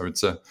Philippines. So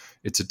it's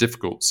a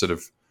difficult sort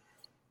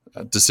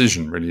of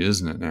decision, really,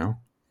 isn't it now?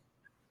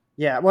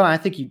 Yeah, well, I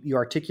think you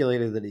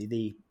articulated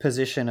the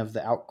position of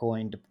the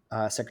outgoing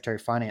Secretary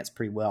of Finance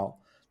pretty well.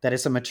 That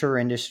it's a mature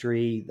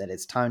industry, that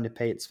it's time to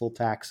pay its full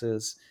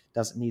taxes,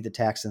 doesn't need the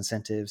tax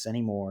incentives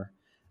anymore.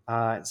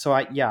 I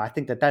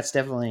think that that's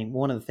definitely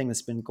one of the things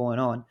that's been going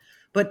on.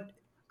 But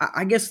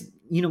I guess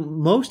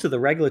most of the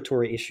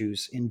regulatory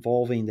issues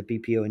involving the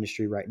BPO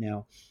industry right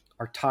now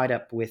are tied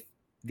up with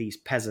these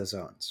PEZA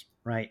zones,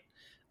 right?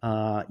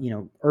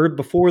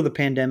 Before the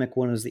pandemic,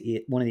 one of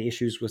the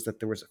issues was that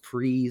there was a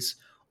freeze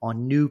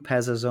on new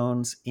PEZA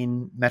zones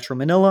in Metro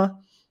Manila,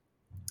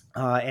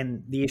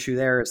 and the issue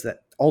there is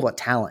that all the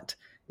talent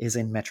is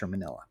in Metro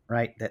Manila,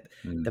 right? That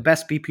the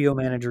best BPO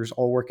managers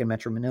all work in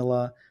Metro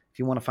Manila. If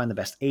you want to find the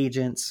best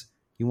agents,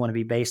 you want to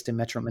be based in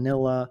Metro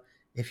Manila.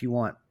 If you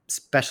want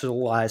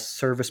specialized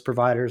service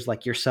providers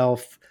like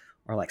yourself,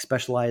 or like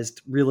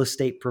specialized real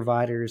estate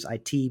providers,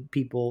 IT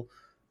people,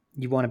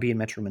 you want to be in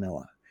Metro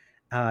Manila.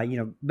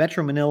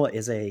 Metro Manila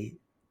is a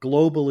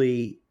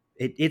globally,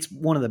 it's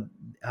one of the,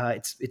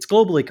 it's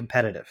globally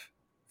competitive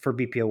for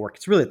BPO work.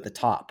 It's really at the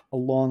top,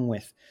 along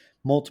with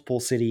multiple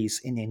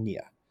cities in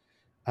India.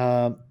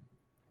 And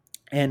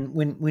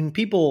when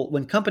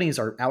companies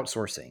are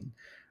outsourcing,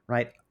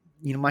 right?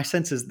 My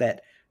sense is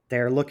that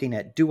they're looking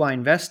at, do I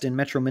invest in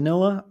Metro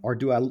Manila, or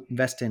do I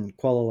invest in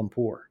Kuala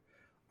Lumpur,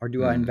 or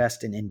do I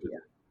invest in India?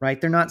 Right?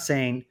 They're not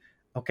saying,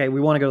 okay,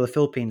 we want to go to the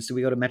Philippines. Do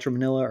we go to Metro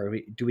Manila, or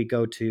do we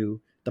go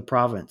to the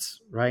province?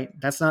 Right?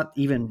 That's not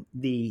even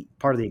the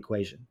part of the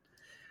equation.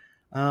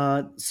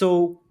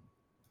 So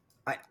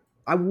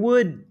I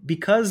would,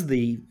 because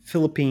the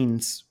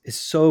Philippines is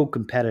so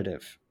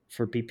competitive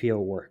for BPO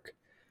work,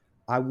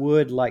 I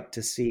would like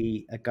to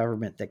see a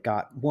government that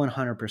got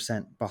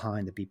 100%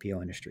 behind the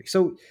BPO industry.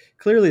 So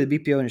clearly the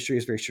BPO industry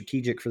is very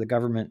strategic for the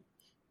government.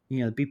 The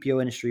BPO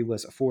industry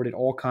was afforded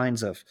all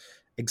kinds of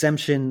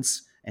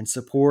exemptions and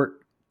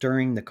support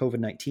during the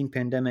COVID-19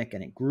 pandemic,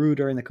 and it grew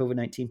during the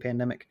COVID-19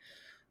 pandemic.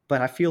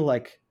 But I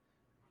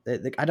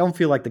don't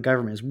feel like the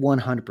government is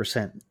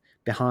 100%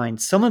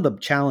 behind. Some of the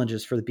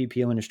challenges for the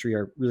BPO industry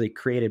are really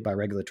created by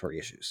regulatory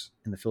issues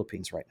in the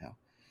Philippines right now.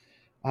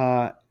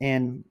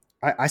 And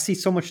I see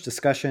so much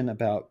discussion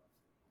about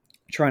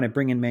trying to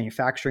bring in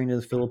manufacturing to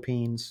the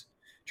Philippines,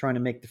 trying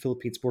to make the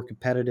Philippines more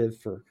competitive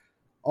for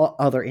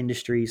other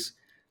industries.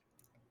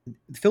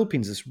 The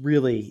Philippines is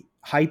really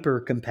hyper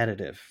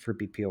competitive for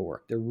BPO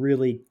work. They're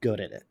really good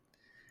at it.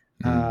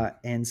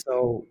 And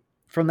so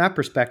from that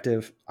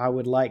perspective, I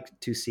would like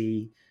to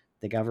see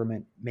the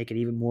government make it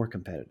even more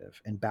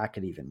competitive and back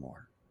it even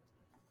more.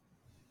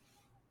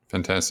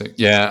 Fantastic.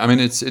 Yeah, I mean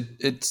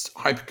it's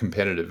hyper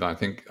competitive. I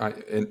think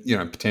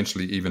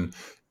potentially even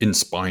in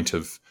spite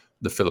of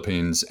the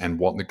Philippines and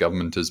what the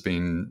government has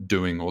been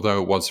doing,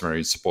 although it was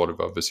very supportive,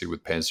 obviously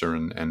with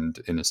PEZA and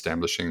in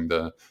establishing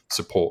the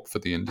support for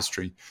the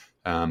industry.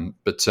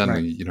 But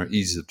certainly, Right.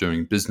 Ease of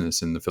doing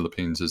business in the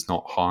Philippines is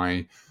not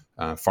high.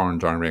 Foreign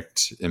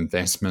direct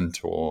investment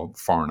or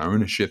foreign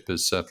ownership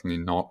is certainly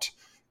not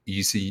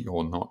easy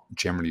or not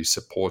generally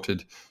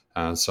supported.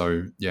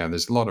 So yeah,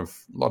 there's a lot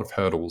of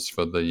hurdles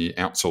for the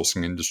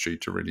outsourcing industry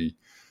to really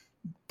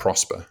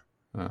prosper,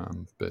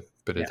 but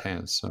Yeah. it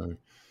has. So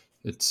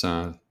it's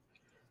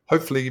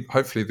hopefully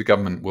the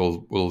government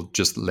will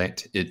just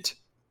let it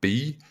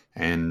be,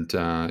 and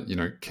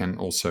can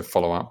also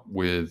follow up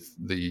with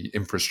the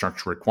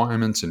infrastructure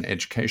requirements and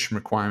education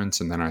requirements,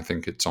 and then I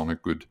think it's on a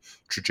good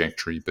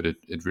trajectory. But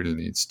it really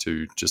needs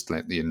to just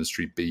let the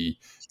industry be,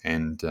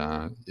 and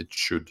it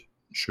should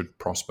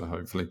prosper,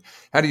 hopefully.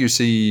 How do you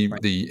see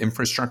Right. the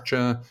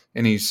infrastructure?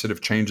 Any sort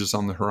of changes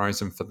on the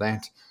horizon for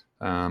that?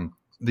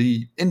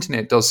 The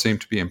internet does seem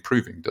to be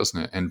improving, doesn't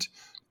it? And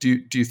do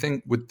you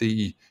think with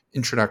the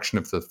introduction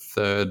of the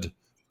third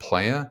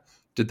player,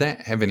 did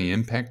that have any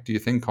impact, do you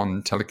think,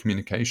 on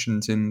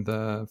telecommunications in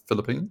the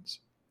Philippines?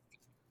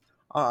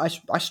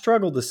 I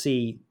struggle to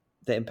see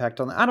the impact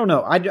on that. I don't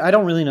know. I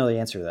don't really know the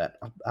answer to that.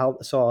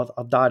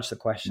 I'll dodge the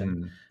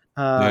question.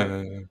 Mm. Uh, Yeah,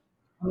 yeah, yeah.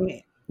 I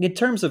mean, in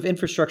terms of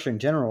infrastructure in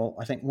general,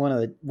 I think one of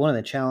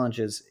the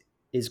challenges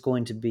is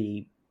going to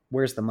be,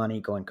 where's the money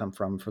going to come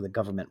from for the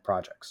government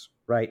projects,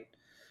 right?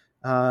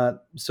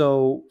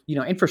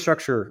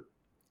 Infrastructure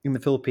in the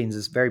Philippines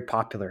is very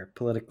popular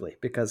politically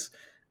because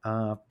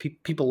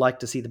people like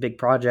to see the big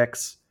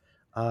projects,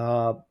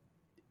 uh,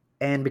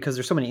 and because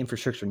there's so many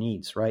infrastructure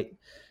needs, right?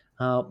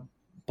 Uh,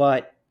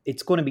 but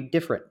it's going to be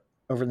different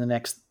over the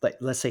next, like,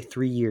 let's say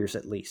 3 years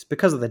at least,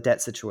 because of the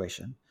debt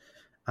situation,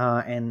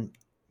 and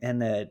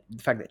the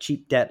fact that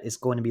cheap debt is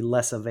going to be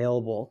less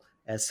available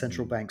as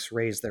central Mm. banks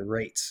raise their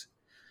rates.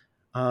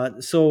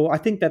 So I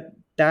think that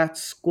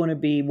that's going to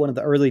be one of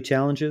the early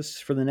challenges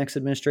for the next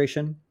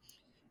administration,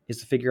 is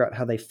to figure out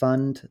how they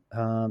fund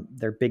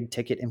their big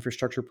ticket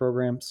infrastructure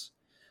programs.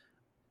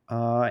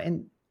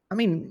 And I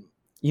mean,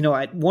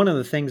 one of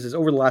the things is,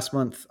 over the last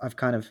month, I've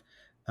kind of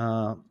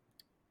uh,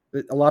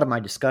 a lot of my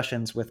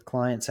discussions with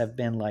clients have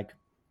been like,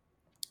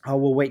 oh,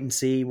 we'll wait and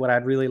see. What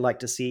I'd really like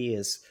to see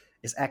is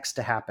X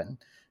to happen,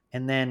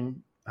 and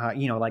then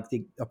like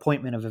the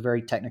appointment of a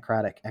very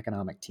technocratic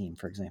economic team,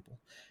 for example,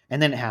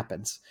 and then it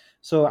happens.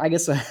 So I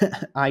guess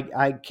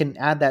I can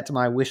add that to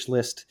my wish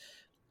list,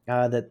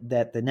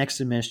 that the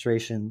next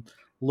administration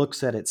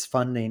looks at its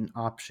funding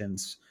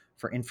options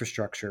for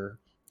infrastructure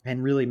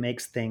and really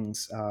makes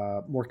things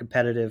more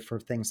competitive for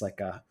things like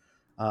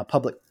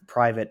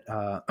public-private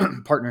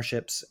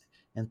partnerships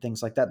and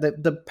things like that.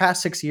 The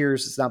past 6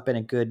 years has not been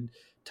a good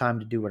time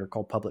to do what are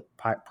called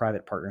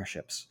public-private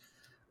partnerships.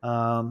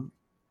 Um,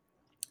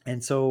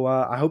 and so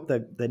I hope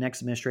that the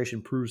next administration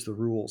improves the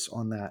rules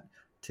on that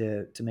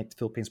to make the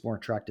Philippines a more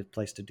attractive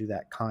place to do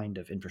that kind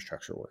of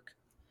infrastructure work.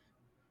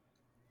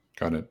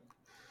 Got it.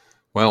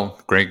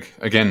 Well, Greg,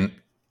 again,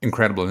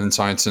 incredible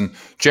insights. And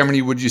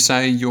Germany, would you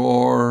say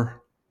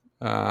you're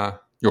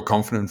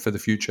confident for the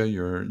future?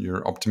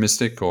 You're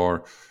optimistic,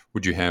 or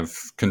would you have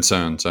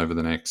concerns over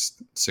the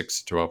next 6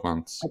 to 12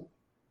 months?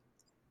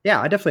 Yeah,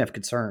 I definitely have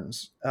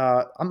concerns.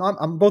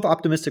 I'm both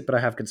optimistic, but I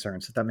have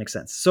concerns, if that makes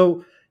sense.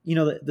 So,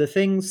 the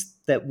things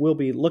that we'll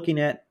be looking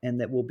at and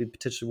that we'll be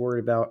potentially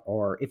worried about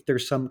are if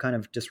there's some kind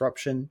of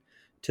disruption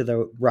to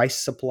the rice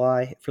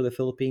supply for the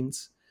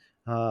Philippines.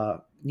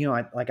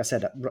 Like I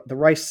said, the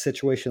rice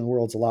situation in the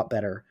world's a lot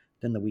better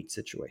than the wheat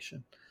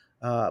situation.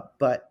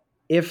 But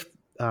if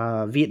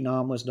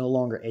Vietnam was no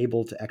longer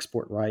able to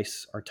export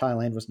rice, or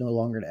Thailand was no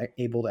longer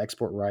able to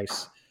export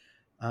rice,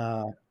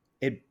 uh,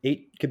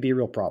 it could be a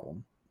real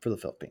problem for the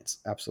Philippines.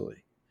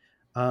 Absolutely.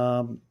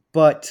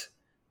 But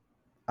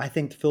I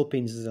think the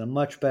Philippines is in a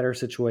much better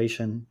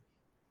situation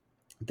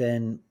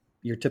than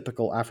your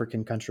typical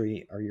African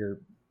country or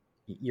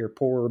your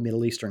poor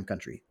Middle Eastern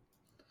country.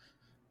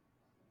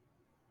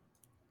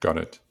 Got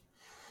it.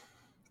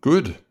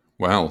 Good.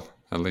 Well,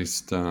 at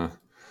least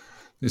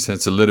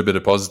that's a little bit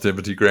of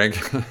positivity, Greg.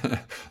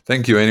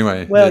 Thank you.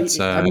 Anyway, Well,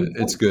 I mean,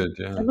 it's good.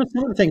 Yeah. some of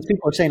the things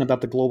people are saying about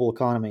the global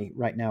economy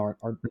right now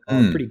are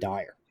Mm. pretty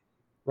dire,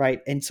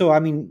 right? And so, I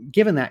mean,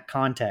 given that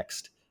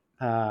context,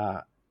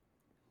 uh,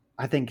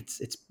 I think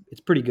it's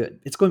pretty good.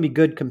 It's going to be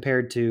good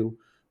compared to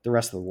the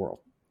rest of the world.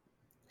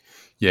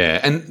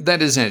 Yeah, and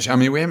that is actually. I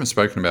mean, we haven't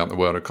spoken about the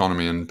world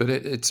economy, but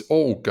it's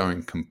all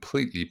going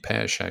completely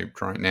pear shaped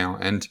right now,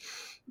 and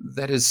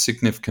that is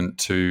significant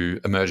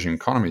to emerging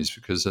economies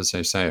because, as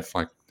they say, if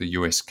like the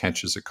US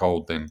catches a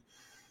cold, then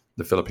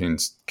the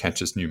Philippines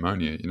catches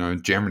pneumonia.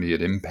 Generally,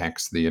 it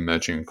impacts the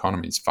emerging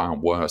economies far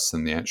worse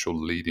than the actual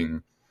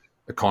leading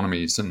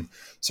economies. And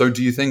so,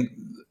 do you think?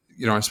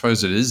 I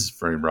suppose it is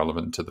very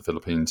relevant to the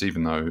Philippines,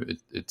 even though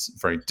it's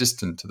very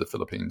distant to the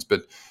Philippines.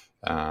 But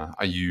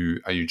are you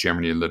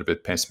generally a little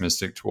bit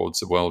pessimistic towards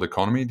the world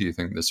economy? Do you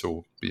think this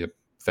will be a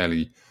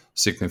fairly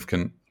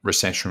significant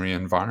recessionary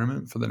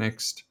environment for the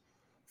next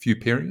few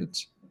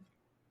periods?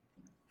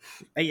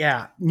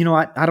 Yeah,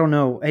 I don't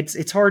know.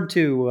 It's hard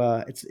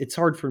to it's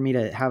hard for me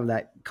to have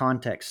that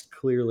context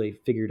clearly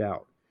figured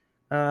out.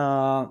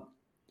 Uh,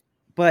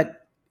 but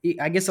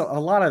I guess a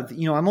lot of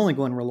I'm only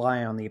going to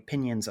rely on the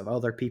opinions of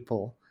other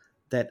people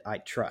that I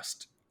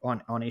trust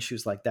on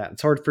issues like that.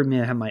 It's hard for me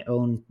to have my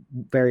own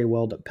very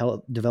well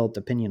developed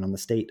opinion on the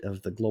state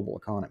of the global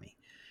economy.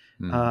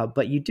 Hmm.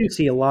 But you do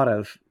see a lot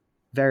of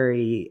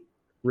very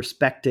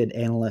respected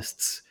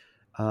analysts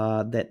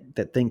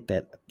that think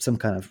that some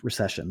kind of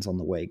recession's on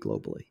the way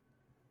globally.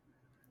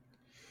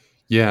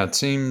 Yeah, it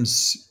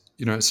seems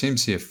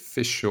the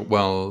official,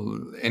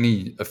 well,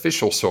 any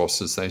official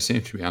sources, they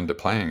seem to be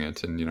underplaying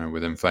it. And,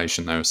 with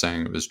inflation, they were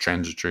saying it was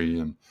transitory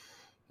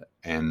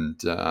and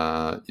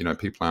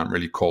people aren't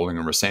really calling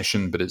a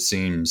recession, but it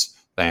seems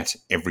that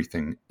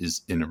everything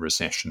is in a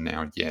recession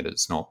now, yet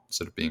it's not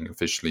sort of being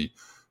officially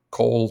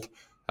called.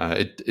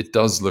 It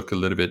does look a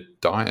little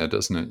bit dire,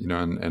 doesn't it?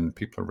 And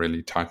people are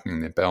really tightening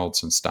their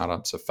belts and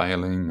startups are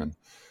failing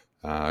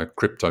and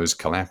crypto's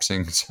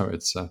collapsing. So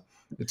it's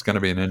going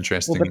to be an Well, but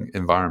interesting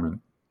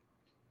environment.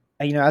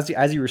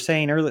 as you were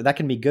saying earlier, that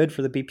can be good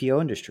for the BPO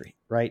industry,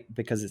 right?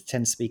 Because it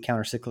tends to be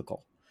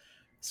countercyclical.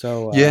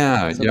 So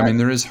Yeah, so yeah. I that mean,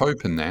 there is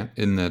hope in that.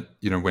 In that,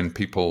 when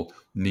people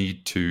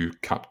need to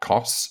cut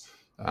costs,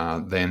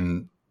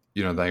 then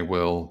they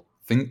will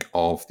think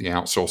of the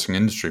outsourcing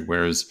industry.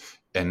 Whereas,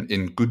 and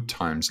in good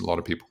times, a lot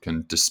of people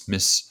can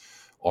dismiss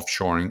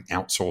offshoring,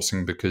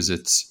 outsourcing because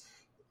it's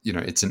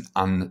an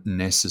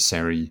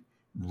unnecessary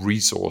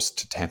resource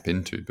to tap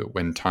into. But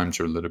when times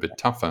are a little bit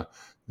tougher,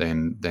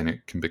 then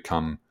it can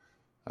become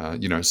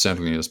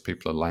certainly as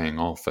people are laying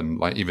off, and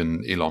like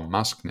even Elon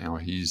Musk now,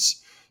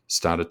 he's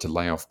started to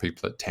lay off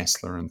people at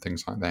Tesla and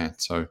things like that.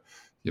 So,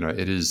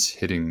 it is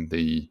hitting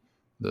the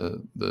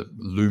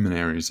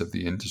luminaries of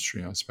the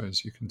industry, I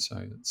suppose you can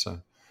say. It's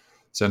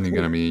certainly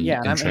going to be yeah,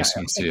 and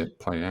interesting to see it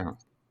play out.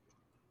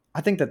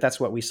 I think that that's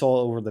what we saw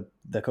over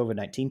the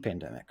COVID-19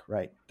 pandemic,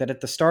 right? That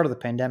at the start of the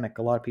pandemic,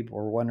 a lot of people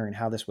were wondering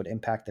how this would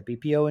impact the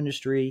BPO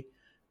industry,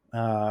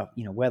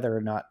 whether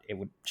or not it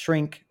would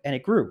shrink, and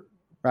it grew,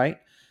 right?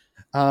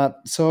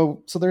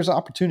 So there's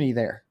opportunity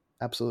there,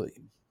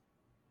 absolutely.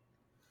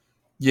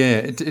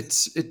 Yeah,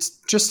 it's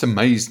just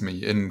amazed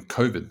me in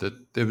COVID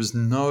that there was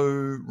no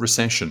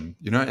recession,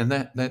 and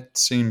that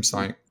seems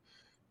like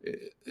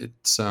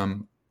it's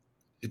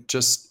it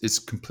just is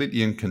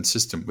completely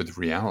inconsistent with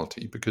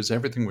reality because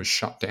everything was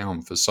shut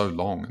down for so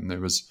long and there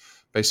was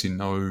basically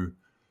no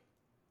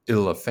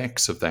ill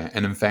effects of that.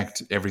 And in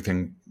fact,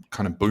 everything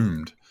kind of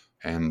boomed.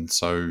 And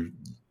so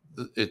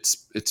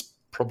it's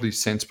probably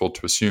sensible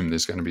to assume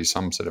there's going to be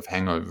some sort of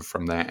hangover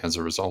from that as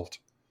a result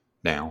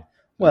now.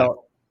 Uh,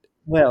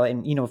 Well,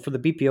 and for the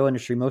BPO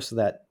industry, most of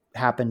that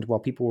happened while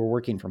people were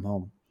working from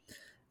home.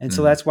 And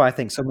so that's why I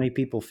think so many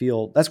people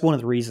feel, that's one of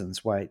the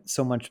reasons why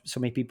so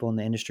many people in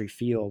the industry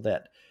feel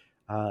that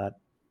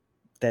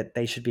that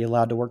they should be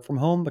allowed to work from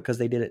home, because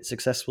they did it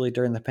successfully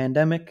during the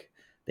pandemic.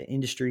 The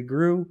industry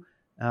grew,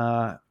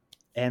 and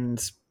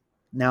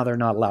now they're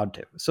not allowed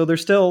to. So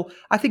there's still,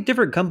 I think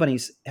different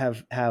companies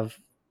have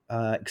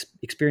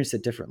experienced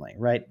it differently,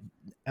 right?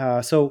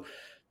 So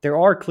there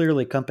are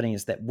clearly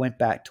companies that went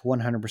back to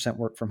 100%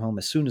 work from home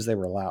as soon as they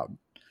were allowed.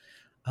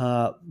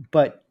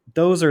 But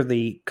those are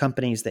the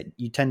companies that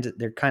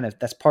they're kind of,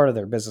 that's part of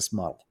their business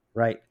model,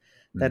 right?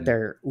 That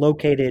they're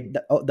located,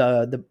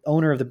 the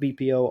owner of the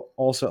BPO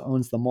also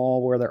owns the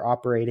mall where they're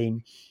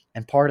operating.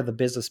 And part of the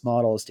business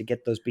model is to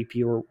get those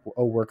BPO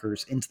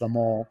workers into the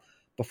mall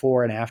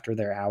before and after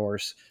their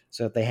hours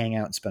so that they hang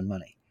out and spend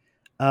money.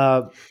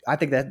 I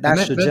think that's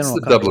the general. That's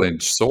the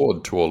double-edged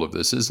sword to all of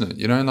this, isn't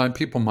it? Like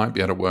people might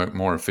be able to work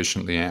more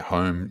efficiently at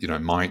home.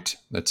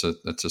 That's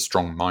a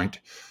strong might,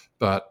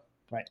 but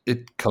right.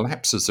 It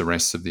collapses the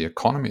rest of the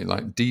economy.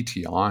 Like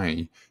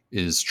DTI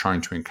is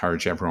trying to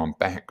encourage everyone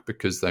back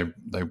because they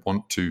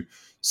want to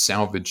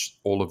salvage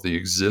all of the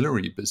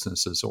auxiliary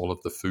businesses, all of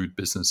the food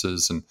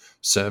businesses and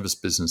service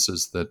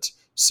businesses that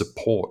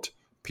support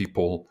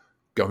people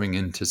going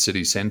into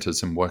city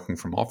centers and working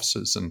from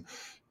offices. And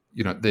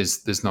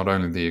there's not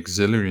only the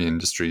auxiliary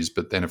industries,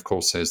 but then of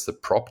course there's the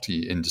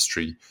property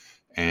industry,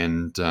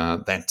 and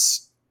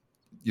that's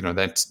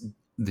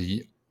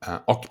the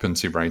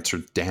occupancy rates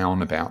are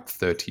down about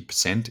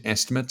 30%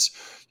 estimates,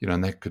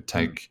 and that could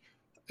take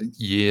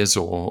years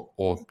or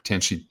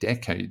potentially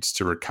decades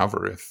to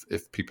recover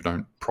if people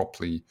don't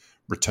properly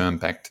return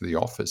back to the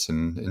office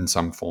in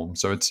some form.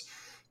 So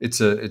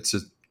it's a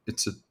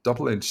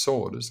double-edged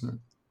sword, isn't it?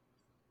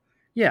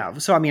 Yeah.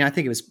 So, I mean, I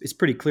think it's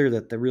pretty clear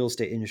that the real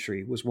estate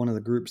industry was one of the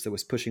groups that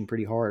was pushing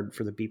pretty hard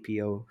for the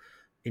BPO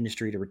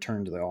industry to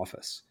return to the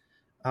office.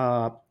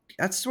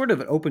 That's sort of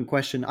an open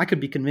question. I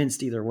could be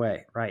convinced either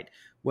way, right?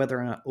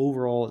 Whether or not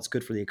overall it's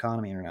good for the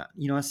economy or not.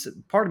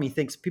 Part of me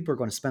thinks people are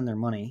going to spend their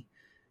money.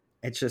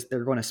 It's just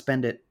they're going to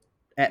spend it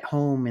at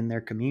home in their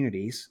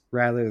communities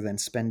rather than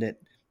spend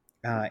it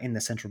in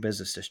the central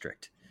business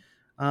district.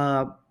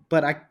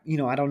 But I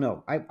don't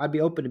know. I'd be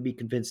open to be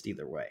convinced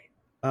either way.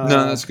 No,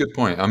 that's a good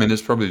point. I mean,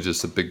 it's probably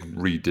just a big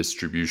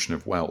redistribution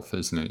of wealth,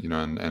 isn't it?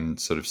 And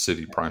sort of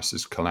city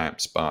prices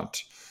collapse,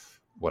 but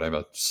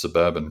whatever,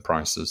 suburban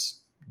prices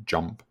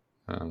jump.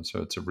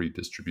 So it's a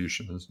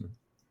redistribution, isn't it?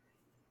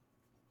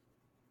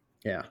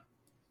 Yeah.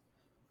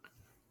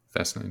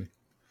 Fascinating.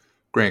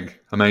 Greg,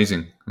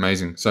 amazing.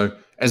 So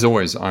as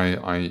always,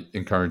 I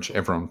encourage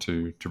everyone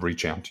to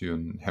reach out to you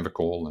and have a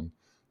call.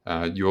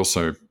 And you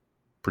also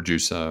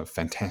produce a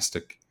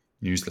fantastic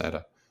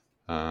newsletter.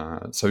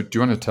 So do you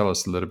want to tell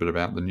us a little bit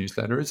about the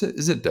newsletter? Is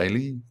it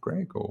daily,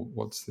 Greg, or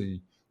what's the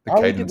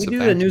cadence of that? We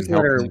do the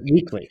newsletter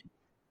weekly,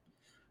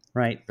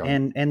 right?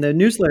 And the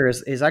newsletter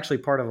is actually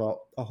part of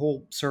a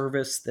whole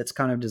service that's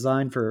kind of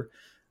designed for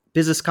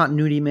business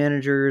continuity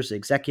managers,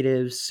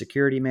 executives,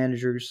 security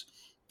managers.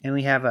 And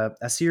we have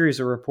a series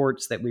of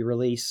reports that we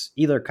release,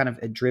 either kind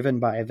of driven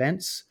by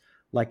events,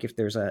 like if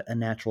there's a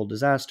natural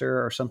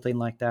disaster or something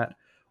like that,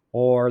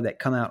 or that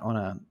come out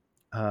on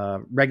a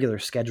regular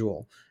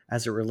schedule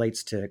as it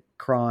relates to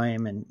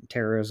crime and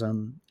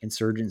terrorism,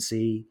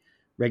 insurgency,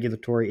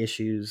 regulatory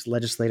issues,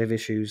 legislative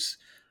issues,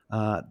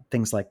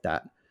 things like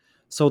that.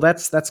 So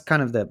that's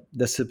kind of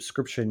the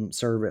subscription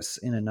service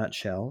in a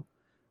nutshell.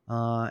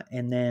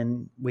 And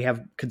then we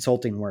have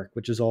consulting work,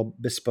 which is all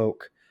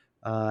bespoke,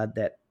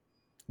 that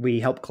we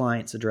help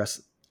clients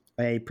address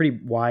a pretty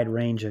wide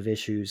range of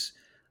issues.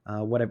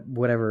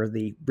 Whatever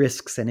the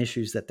risks and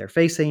issues that they're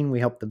facing, we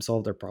help them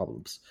solve their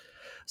problems.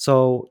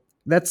 So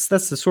that's the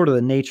sort of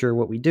the nature of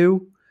what we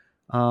do.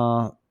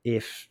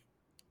 If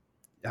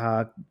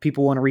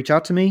people want to reach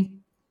out to me,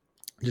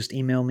 just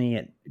email me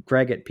at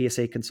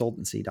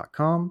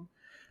greg@psaconsultancy.com.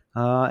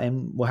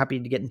 And we're happy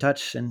to get in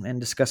touch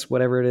and discuss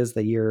whatever it is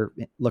that you're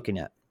looking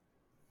at.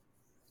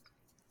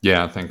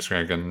 Yeah, thanks,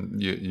 Greg.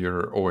 And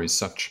you're always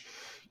such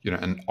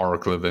an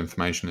oracle of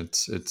information.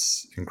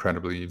 It's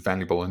incredibly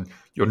valuable. And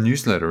your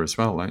newsletter as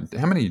well. Like, do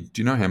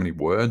you know how many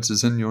words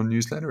is in your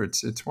newsletter?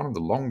 It's one of the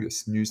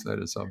longest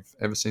newsletters I've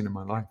ever seen in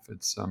my life.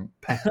 It's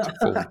packed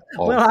full of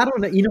well, I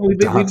don't know. We've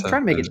been trying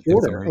to make it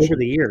shorter over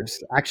the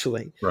years,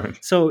 actually. Right.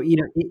 So,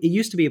 it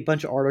used to be a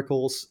bunch of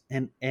articles,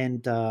 and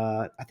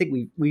I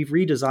think we've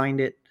redesigned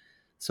it.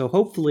 So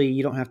hopefully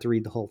you don't have to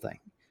read the whole thing,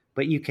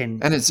 but you can.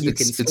 And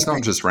it's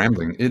not just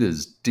rambling. It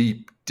is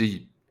deep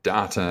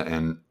data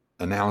and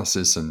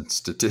analysis and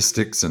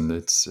statistics, and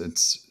it's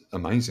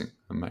amazing,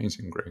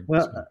 Greg.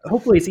 Well,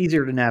 hopefully it's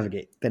easier to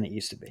navigate than it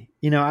used to be.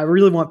 I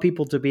really want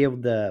people to be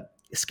able to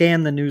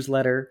scan the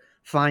newsletter,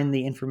 find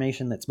the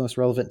information that's most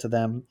relevant to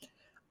them,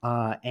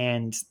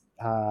 and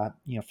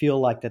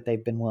feel like that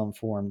they've been well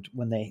informed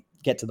when they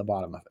get to the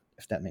bottom of it,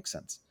 if that makes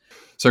sense.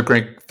 So,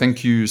 Greg,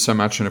 thank you so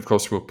much, and of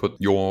course we'll put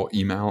your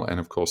email and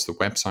of course the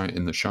website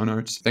in the show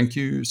notes. Thank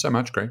you so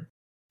much, Greg.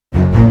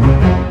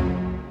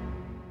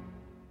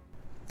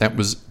 That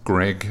was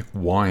Greg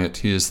Wyatt.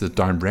 He is the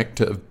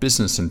Director of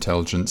Business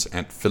Intelligence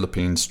at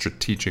Philippine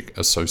Strategic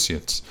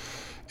Associates.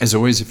 As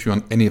always, if you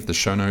want any of the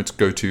show notes,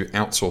 go to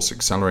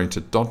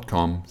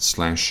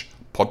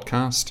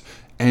outsourceaccelerator.com/podcast.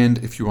 And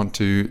if you want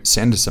to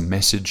send us a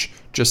message,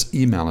 just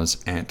email us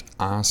at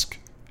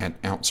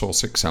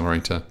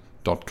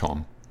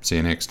ask@outsourceaccelerator.com. See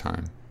you next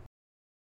time.